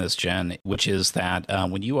philosophy on this, Jen, which is that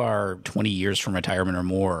when you are 20 years from retirement or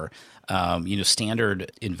more,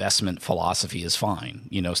 standard investment philosophy is fine.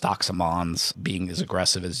 Stocks and bonds being as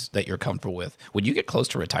aggressive as that you're comfortable with. When you get close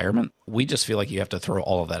to retirement, we just feel like you have to throw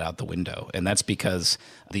all of that out the window. And that's because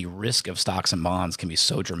the risk of stocks and bonds can be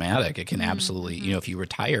so dramatic. It can absolutely, if you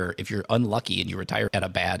retire, if you're unlucky and you retire at a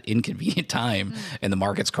bad, inconvenient time and the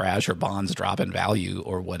markets crash or bonds drop in value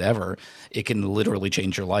or whatever, it can literally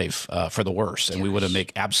change your life for the worse. And we want to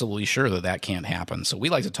make absolutely sure that that can't happen. So we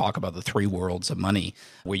like to talk about the three worlds of money,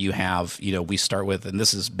 where you have, we start with, and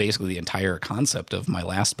this is basically the entire concept of my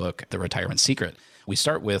last book, The Retirement Secret. We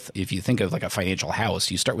start with, if you think of like a financial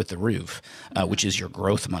house, you start with the roof, which is your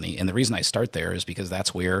growth money. And the reason I start there is because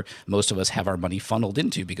that's where most of us have our money funneled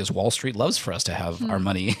into, because Wall Street loves for us to have our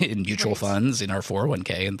money in mutual funds, in our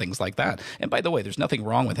 401k and things like that. And by the way, there's nothing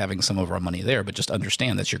wrong with having some of our money there, but just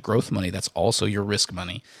understand that's your growth money. That's also your risk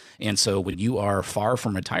money. And so when you are far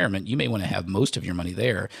from retirement, you may want to have most of your money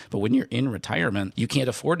there. But when you're in retirement, you can't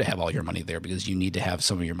afford to have all your money there because you need to have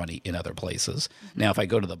some of your money in other places. Now, if I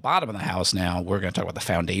go to the bottom of the house now, we're going to talk about the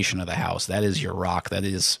foundation of the house. That is your rock. That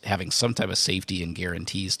is having some type of safety and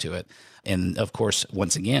guarantees to it. And of course,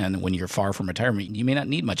 once again, when you're far from retirement, you may not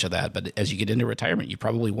need much of that. But as you get into retirement, you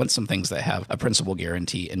probably want some things that have a principal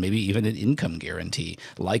guarantee and maybe even an income guarantee,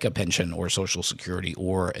 like a pension or Social Security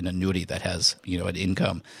or an annuity that has, an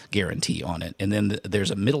income guarantee on it. And then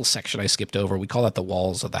there's a middle section I skipped over. We call that the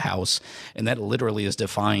walls of the house. And that literally is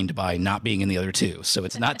defined by not being in the other two. So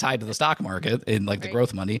it's not tied to the stock market in like the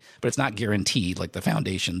growth money, but it's not guaranteed like the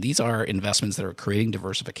foundation. These are investments that are creating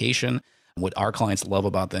diversification. What our clients love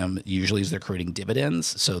about them usually is they're creating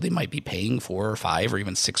dividends. So they might be paying 4 or 5 or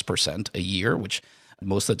even 6% a year, which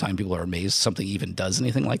Most of the time, people are amazed something even does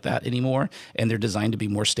anything like that anymore, and they're designed to be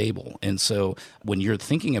more stable. And so when you're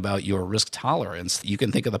thinking about your risk tolerance, you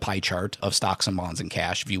can think of the pie chart of stocks and bonds and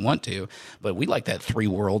cash if you want to, but we like that three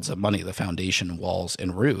worlds of money, the foundation, walls,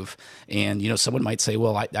 and roof. And, someone might say,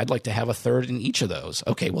 well, I'd like to have a third in each of those.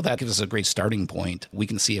 Okay, well, that gives us a great starting point. We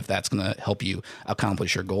can see if that's going to help you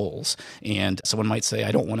accomplish your goals. And someone might say,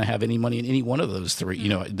 I don't want to have any money in any one of those three.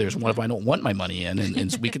 There's one of I don't want my money in,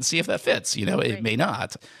 and we can see if that fits. It may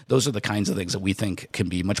not. Those are the kinds of things that we think can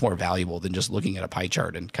be much more valuable than just looking at a pie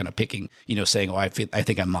chart and kind of picking, saying, I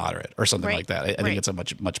think I'm moderate or something like that. I think it's a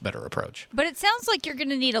much better approach. But it sounds like you're going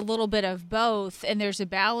to need a little bit of both, and there's a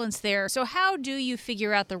balance there. So how do you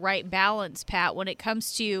figure out the right balance, Pat, when it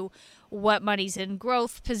comes to what money's in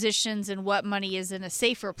growth positions and what money is in a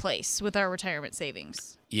safer place with our retirement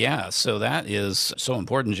savings? Yeah, so that is so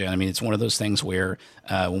important, Jen. I mean, it's one of those things where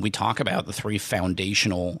when we talk about the three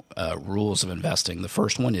foundational rules of investing, the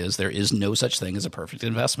first one is there is no such thing as a perfect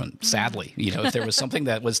investment. Sadly, if there was something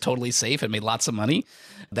that was totally safe and made lots of money,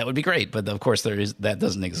 that would be great. But of course, that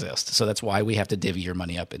doesn't exist. So that's why we have to divvy your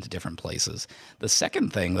money up into different places. The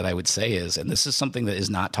second thing that I would say is, and this is something that is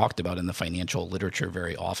not talked about in the financial literature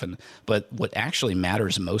very often, but what actually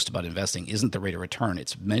matters most about investing isn't the rate of return.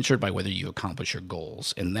 It's measured by whether you accomplish your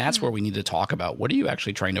goals. And that's where we need to talk about, what are you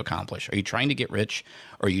actually trying to accomplish? Are you trying to get rich,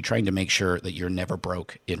 or are you trying to make sure that you're never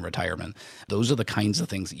broke in retirement? Those are the kinds of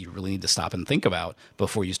things that you really need to stop and think about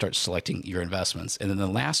before you start selecting your investments. And then the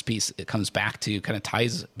last piece, it comes back to, kind of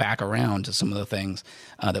ties back around to some of the things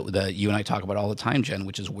that you and I talk about all the time, Jen,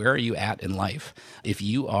 which is, where are you at in life? If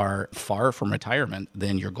you are far from retirement,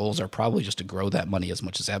 then your goals are probably just to grow that money as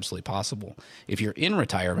much as absolutely possible. If you're in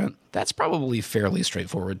retirement, that's probably fairly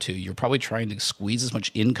straightforward too. You're probably trying to squeeze as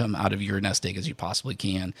much income out of your nest egg as you possibly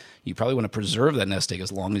can. You probably want to preserve that nest egg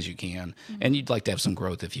as long as you can, and you'd like to have some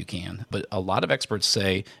growth if you can. But a lot of experts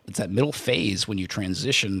say it's that middle phase, when you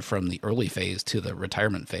transition from the early phase to the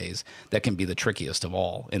retirement phase, that can be the trickiest of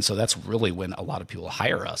all. And so that's really when a lot of people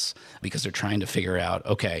hire us, because they're trying to figure out,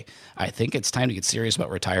 okay, I think it's time to get serious about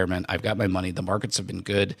retirement. I've got my money. The markets have been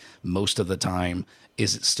good most of the time.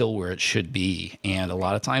 Is it still where it should be? And a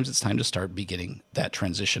lot of times it's time to start beginning that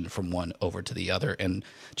transition from one over to the other. And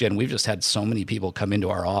Jen, we've just had so many people come into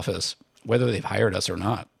our office, whether they've hired us or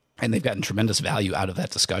not, and they've gotten tremendous value out of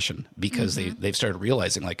that discussion, because they've started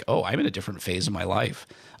realizing, like, oh, I'm in a different phase of my life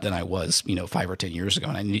than I was, 5 or 10 years ago,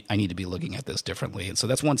 and I need to be looking at this differently. And so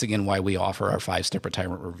that's once again why we offer our 5-step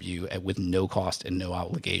retirement review with no cost and no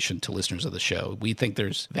obligation to listeners of the show. We think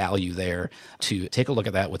there's value there to take a look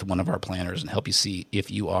at that with one of our planners and help you see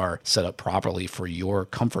if you are set up properly for your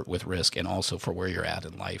comfort with risk and also for where you're at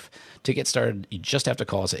in life. To get started, you just have to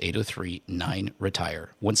call us at 803-9-RETIRE.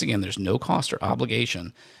 Once again, there's no cost or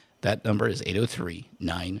obligation. That number is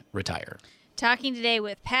 803-9-RETIRE. Talking today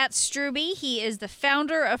with Pat Strube. He is the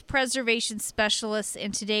founder of Preservation Specialists,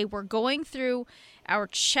 and today we're going through our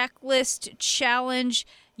checklist challenge.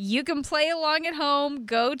 You can play along at home.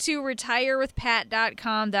 Go to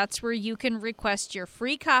retirewithpat.com. That's where you can request your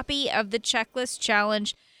free copy of the checklist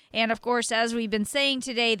challenge. And of course, as we've been saying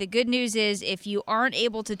today, the good news is, if you aren't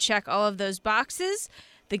able to check all of those boxes,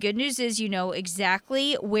 the good news is you know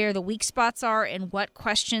exactly where the weak spots are and what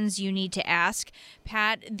questions you need to ask.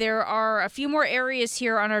 Pat, there are a few more areas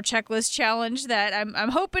here on our checklist challenge that I'm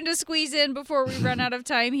hoping to squeeze in before we run out of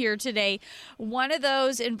time here today. One of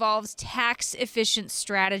those involves tax-efficient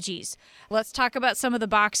strategies. Let's talk about some of the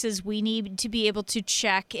boxes we need to be able to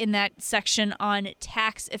check in that section on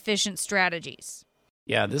tax-efficient strategies.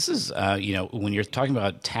 Yeah, this is, when you're talking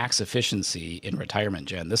about tax efficiency in retirement,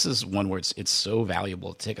 Jen, this is one where it's so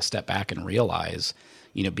valuable to take a step back and realize,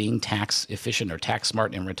 being tax efficient or tax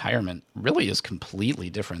smart in retirement really is completely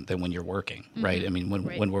different than when you're working, right? I mean,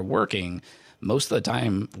 when we're working, most of the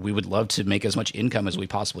time we would love to make as much income as we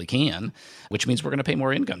possibly can, which means we're going to pay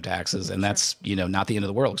more income taxes. And that's, not the end of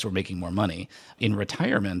the world because we're making more money. In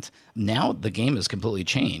retirement, now the game has completely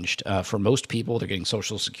changed. For most people, they're getting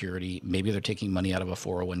Social Security. Maybe they're taking money out of a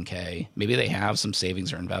 401k. Maybe they have some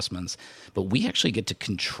savings or investments. But we actually get to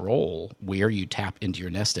control where you tap into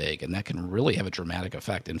your nest egg, and that can really have a dramatic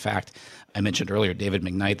effect. In fact, I mentioned earlier, David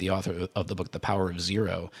McKnight, the author of the book, The Power of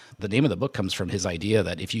Zero. The name of the book comes from his idea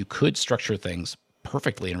that if you could structure things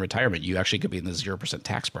perfectly in retirement, you actually could be in the 0%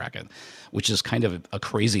 tax bracket, which is kind of a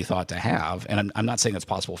crazy thought to have. And I'm not saying that's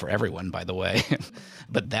possible for everyone, by the way,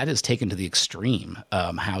 but that is taken to the extreme,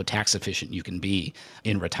 how tax efficient you can be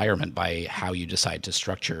in retirement by how you decide to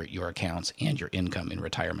structure your accounts and your income in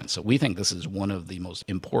retirement. So we think this is one of the most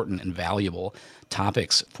important and valuable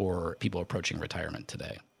topics for people approaching retirement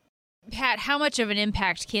today. Pat, how much of an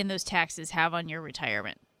impact can those taxes have on your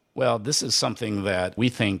retirement? Well, this is something that we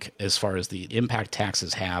think, as far as the impact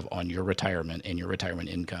taxes have on your retirement and your retirement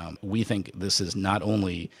income, we think this is not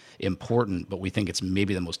only important, but we think it's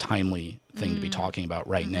maybe the most timely thing to be talking about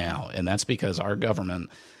right now. And that's because our government,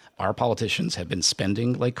 our politicians have been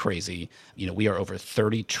spending like crazy. We are over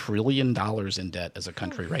 $30 trillion in debt as a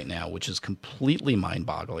country right now, which is completely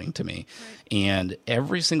mind-boggling to me. Right. And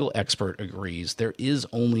every single expert agrees there is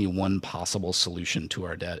only one possible solution to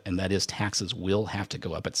our debt, and that is taxes will have to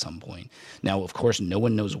go up at some point. Now, of course, no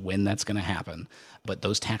one knows when that's going to happen, but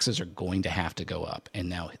those taxes are going to have to go up. And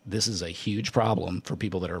now this is a huge problem for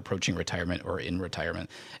people that are approaching retirement or in retirement.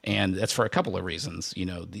 And that's for a couple of reasons.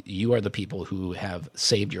 You are the people who have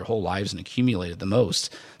saved your whole lives and accumulated the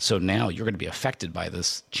most. So now you're going to be affected by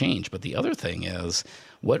this change. But the other thing is,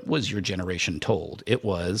 what was your generation told? It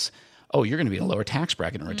was, oh, you're going to be in a lower tax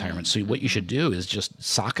bracket in retirement. So what you should do is just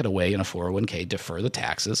sock it away in a 401k, defer the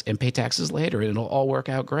taxes, and pay taxes later, and it'll all work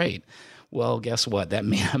out great. Well, guess what? That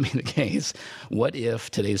may not be the case. What if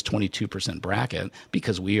today's 22% bracket,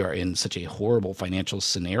 because we are in such a horrible financial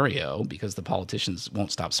scenario, because the politicians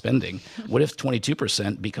won't stop spending, what if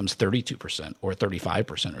 22% becomes 32% or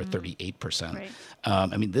 35% or 38%? Right.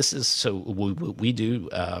 This is so we do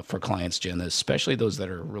for clients, Jen, especially those that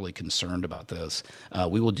are really concerned about this,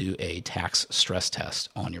 we will do a tax stress test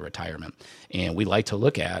on your retirement. And we like to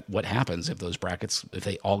look at what happens if those brackets, if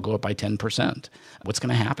they all go up by 10%. What's going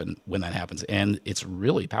to happen when that happens? And it's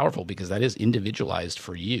really powerful because that is individualized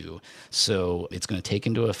for you. So it's going to take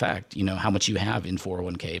into effect, how much you have in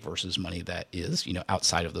 401k versus money that is,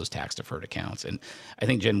 outside of those tax deferred accounts. And I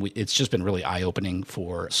think, Jen, it's just been really eye-opening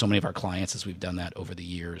for so many of our clients as we've done that over the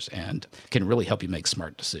years, and can really help you make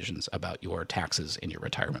smart decisions about your taxes and your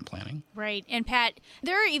retirement planning. Right. And Pat,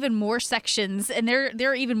 there are even more sections and there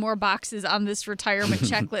are even more boxes on this retirement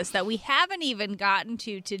checklist that we haven't even gotten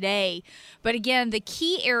to today. But again, the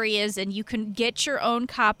key areas, and you can get your own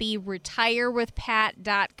copy,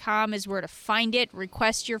 retirewithpat.com is where to find it.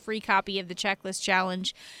 Request your free copy of the checklist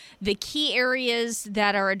challenge. The key areas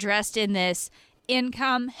that are addressed in this: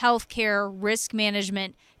 income, healthcare, risk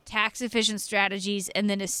management, tax-efficient strategies, and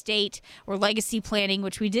then estate or legacy planning,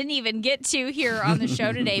 which we didn't even get to here on the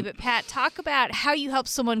show today. But Pat, talk about how you help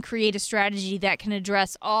someone create a strategy that can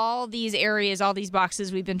address all these areas, all these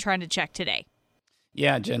boxes we've been trying to check today.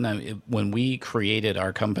 Yeah, Jen, when we created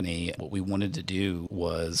our company, what we wanted to do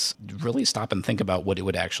was really stop and think about what it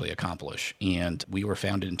would actually accomplish. And we were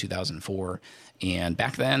founded in 2004. And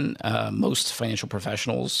back then, most financial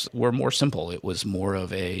professionals were more simple. It was more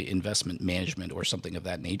of a investment management or something of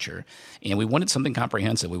that nature. And we wanted something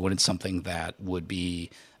comprehensive. We wanted something that would be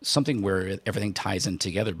something where everything ties in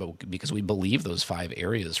together, but because we believe those 5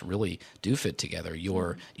 areas really do fit together.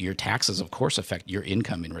 Your taxes, of course, affect your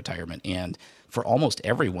income in retirement. And for almost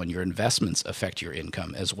everyone, your investments affect your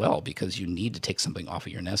income as well, because you need to take something off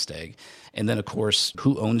of your nest egg. And then, of course,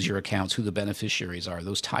 who owns your accounts, who the beneficiaries are,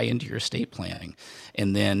 those tie into your estate planning.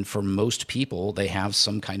 And then for most people, they have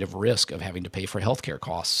some kind of risk of having to pay for healthcare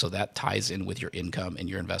costs. So that ties in with your income and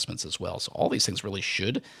your investments as well. So all these things really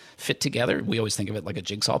should fit together. We always think of it like a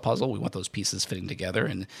jigsaw puzzle. We want those pieces fitting together.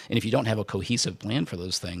 And if you don't have a cohesive plan for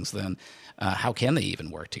those things, then how can they even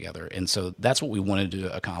work together? And so that's what we wanted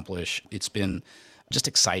to accomplish. It's been just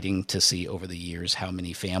exciting to see over the years how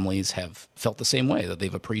many families have felt the same way, that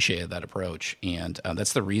they've appreciated that approach. And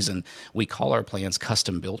that's the reason we call our plans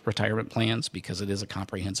custom-built retirement plans, because it is a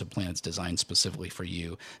comprehensive plan. It's designed specifically for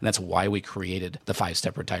you. And that's why we created the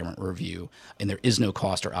 5-step retirement review. And there is no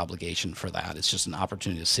cost or obligation for that. It's just an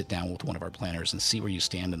opportunity to sit down with one of our planners and see where you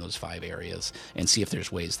stand in those 5 areas and see if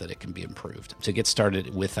there's ways that it can be improved. To get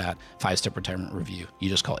started with that 5-step retirement review, you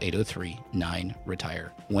just call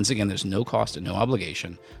 803-9-RETIRE. Once again, there's no cost and no obligation.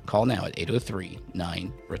 Call now at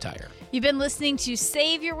 803-9-RETIRE. You've been listening to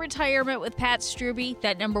Save Your Retirement with Pat Strube.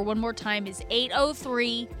 That number one more time is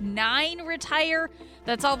 803-9-RETIRE.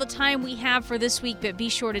 That's all the time we have for this week, but be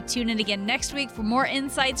sure to tune in again next week for more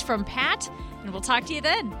insights from Pat, and we'll talk to you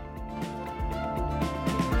then.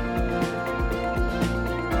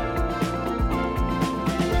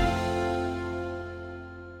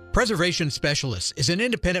 Preservation Specialists is an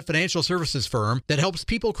independent financial services firm that helps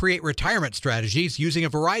people create retirement strategies using a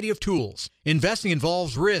variety of tools. Investing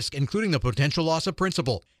involves risk, including the potential loss of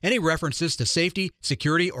principal. Any references to safety,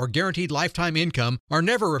 security, or guaranteed lifetime income are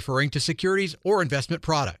never referring to securities or investment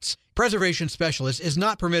products. Preservation Specialist is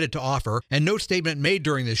not permitted to offer, and no statement made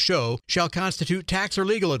during this show shall constitute tax or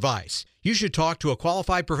legal advice. you should talk to a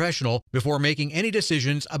qualified professional before making any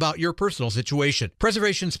decisions about your personal situation.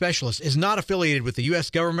 Preservation Specialist is not affiliated with the U.S.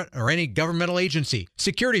 government or any governmental agency.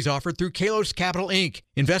 Securities offered through Kalos Capital, Inc.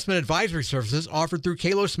 Investment advisory services offered through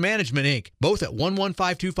Kalos Management, Inc. Both at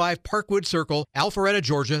 11525 Parkwood Circle, Alpharetta,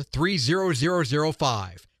 Georgia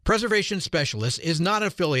 30005. Preservation Specialist is not an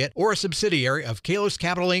affiliate or a subsidiary of Kalos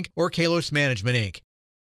Capital, Inc. or Kalos Management, Inc.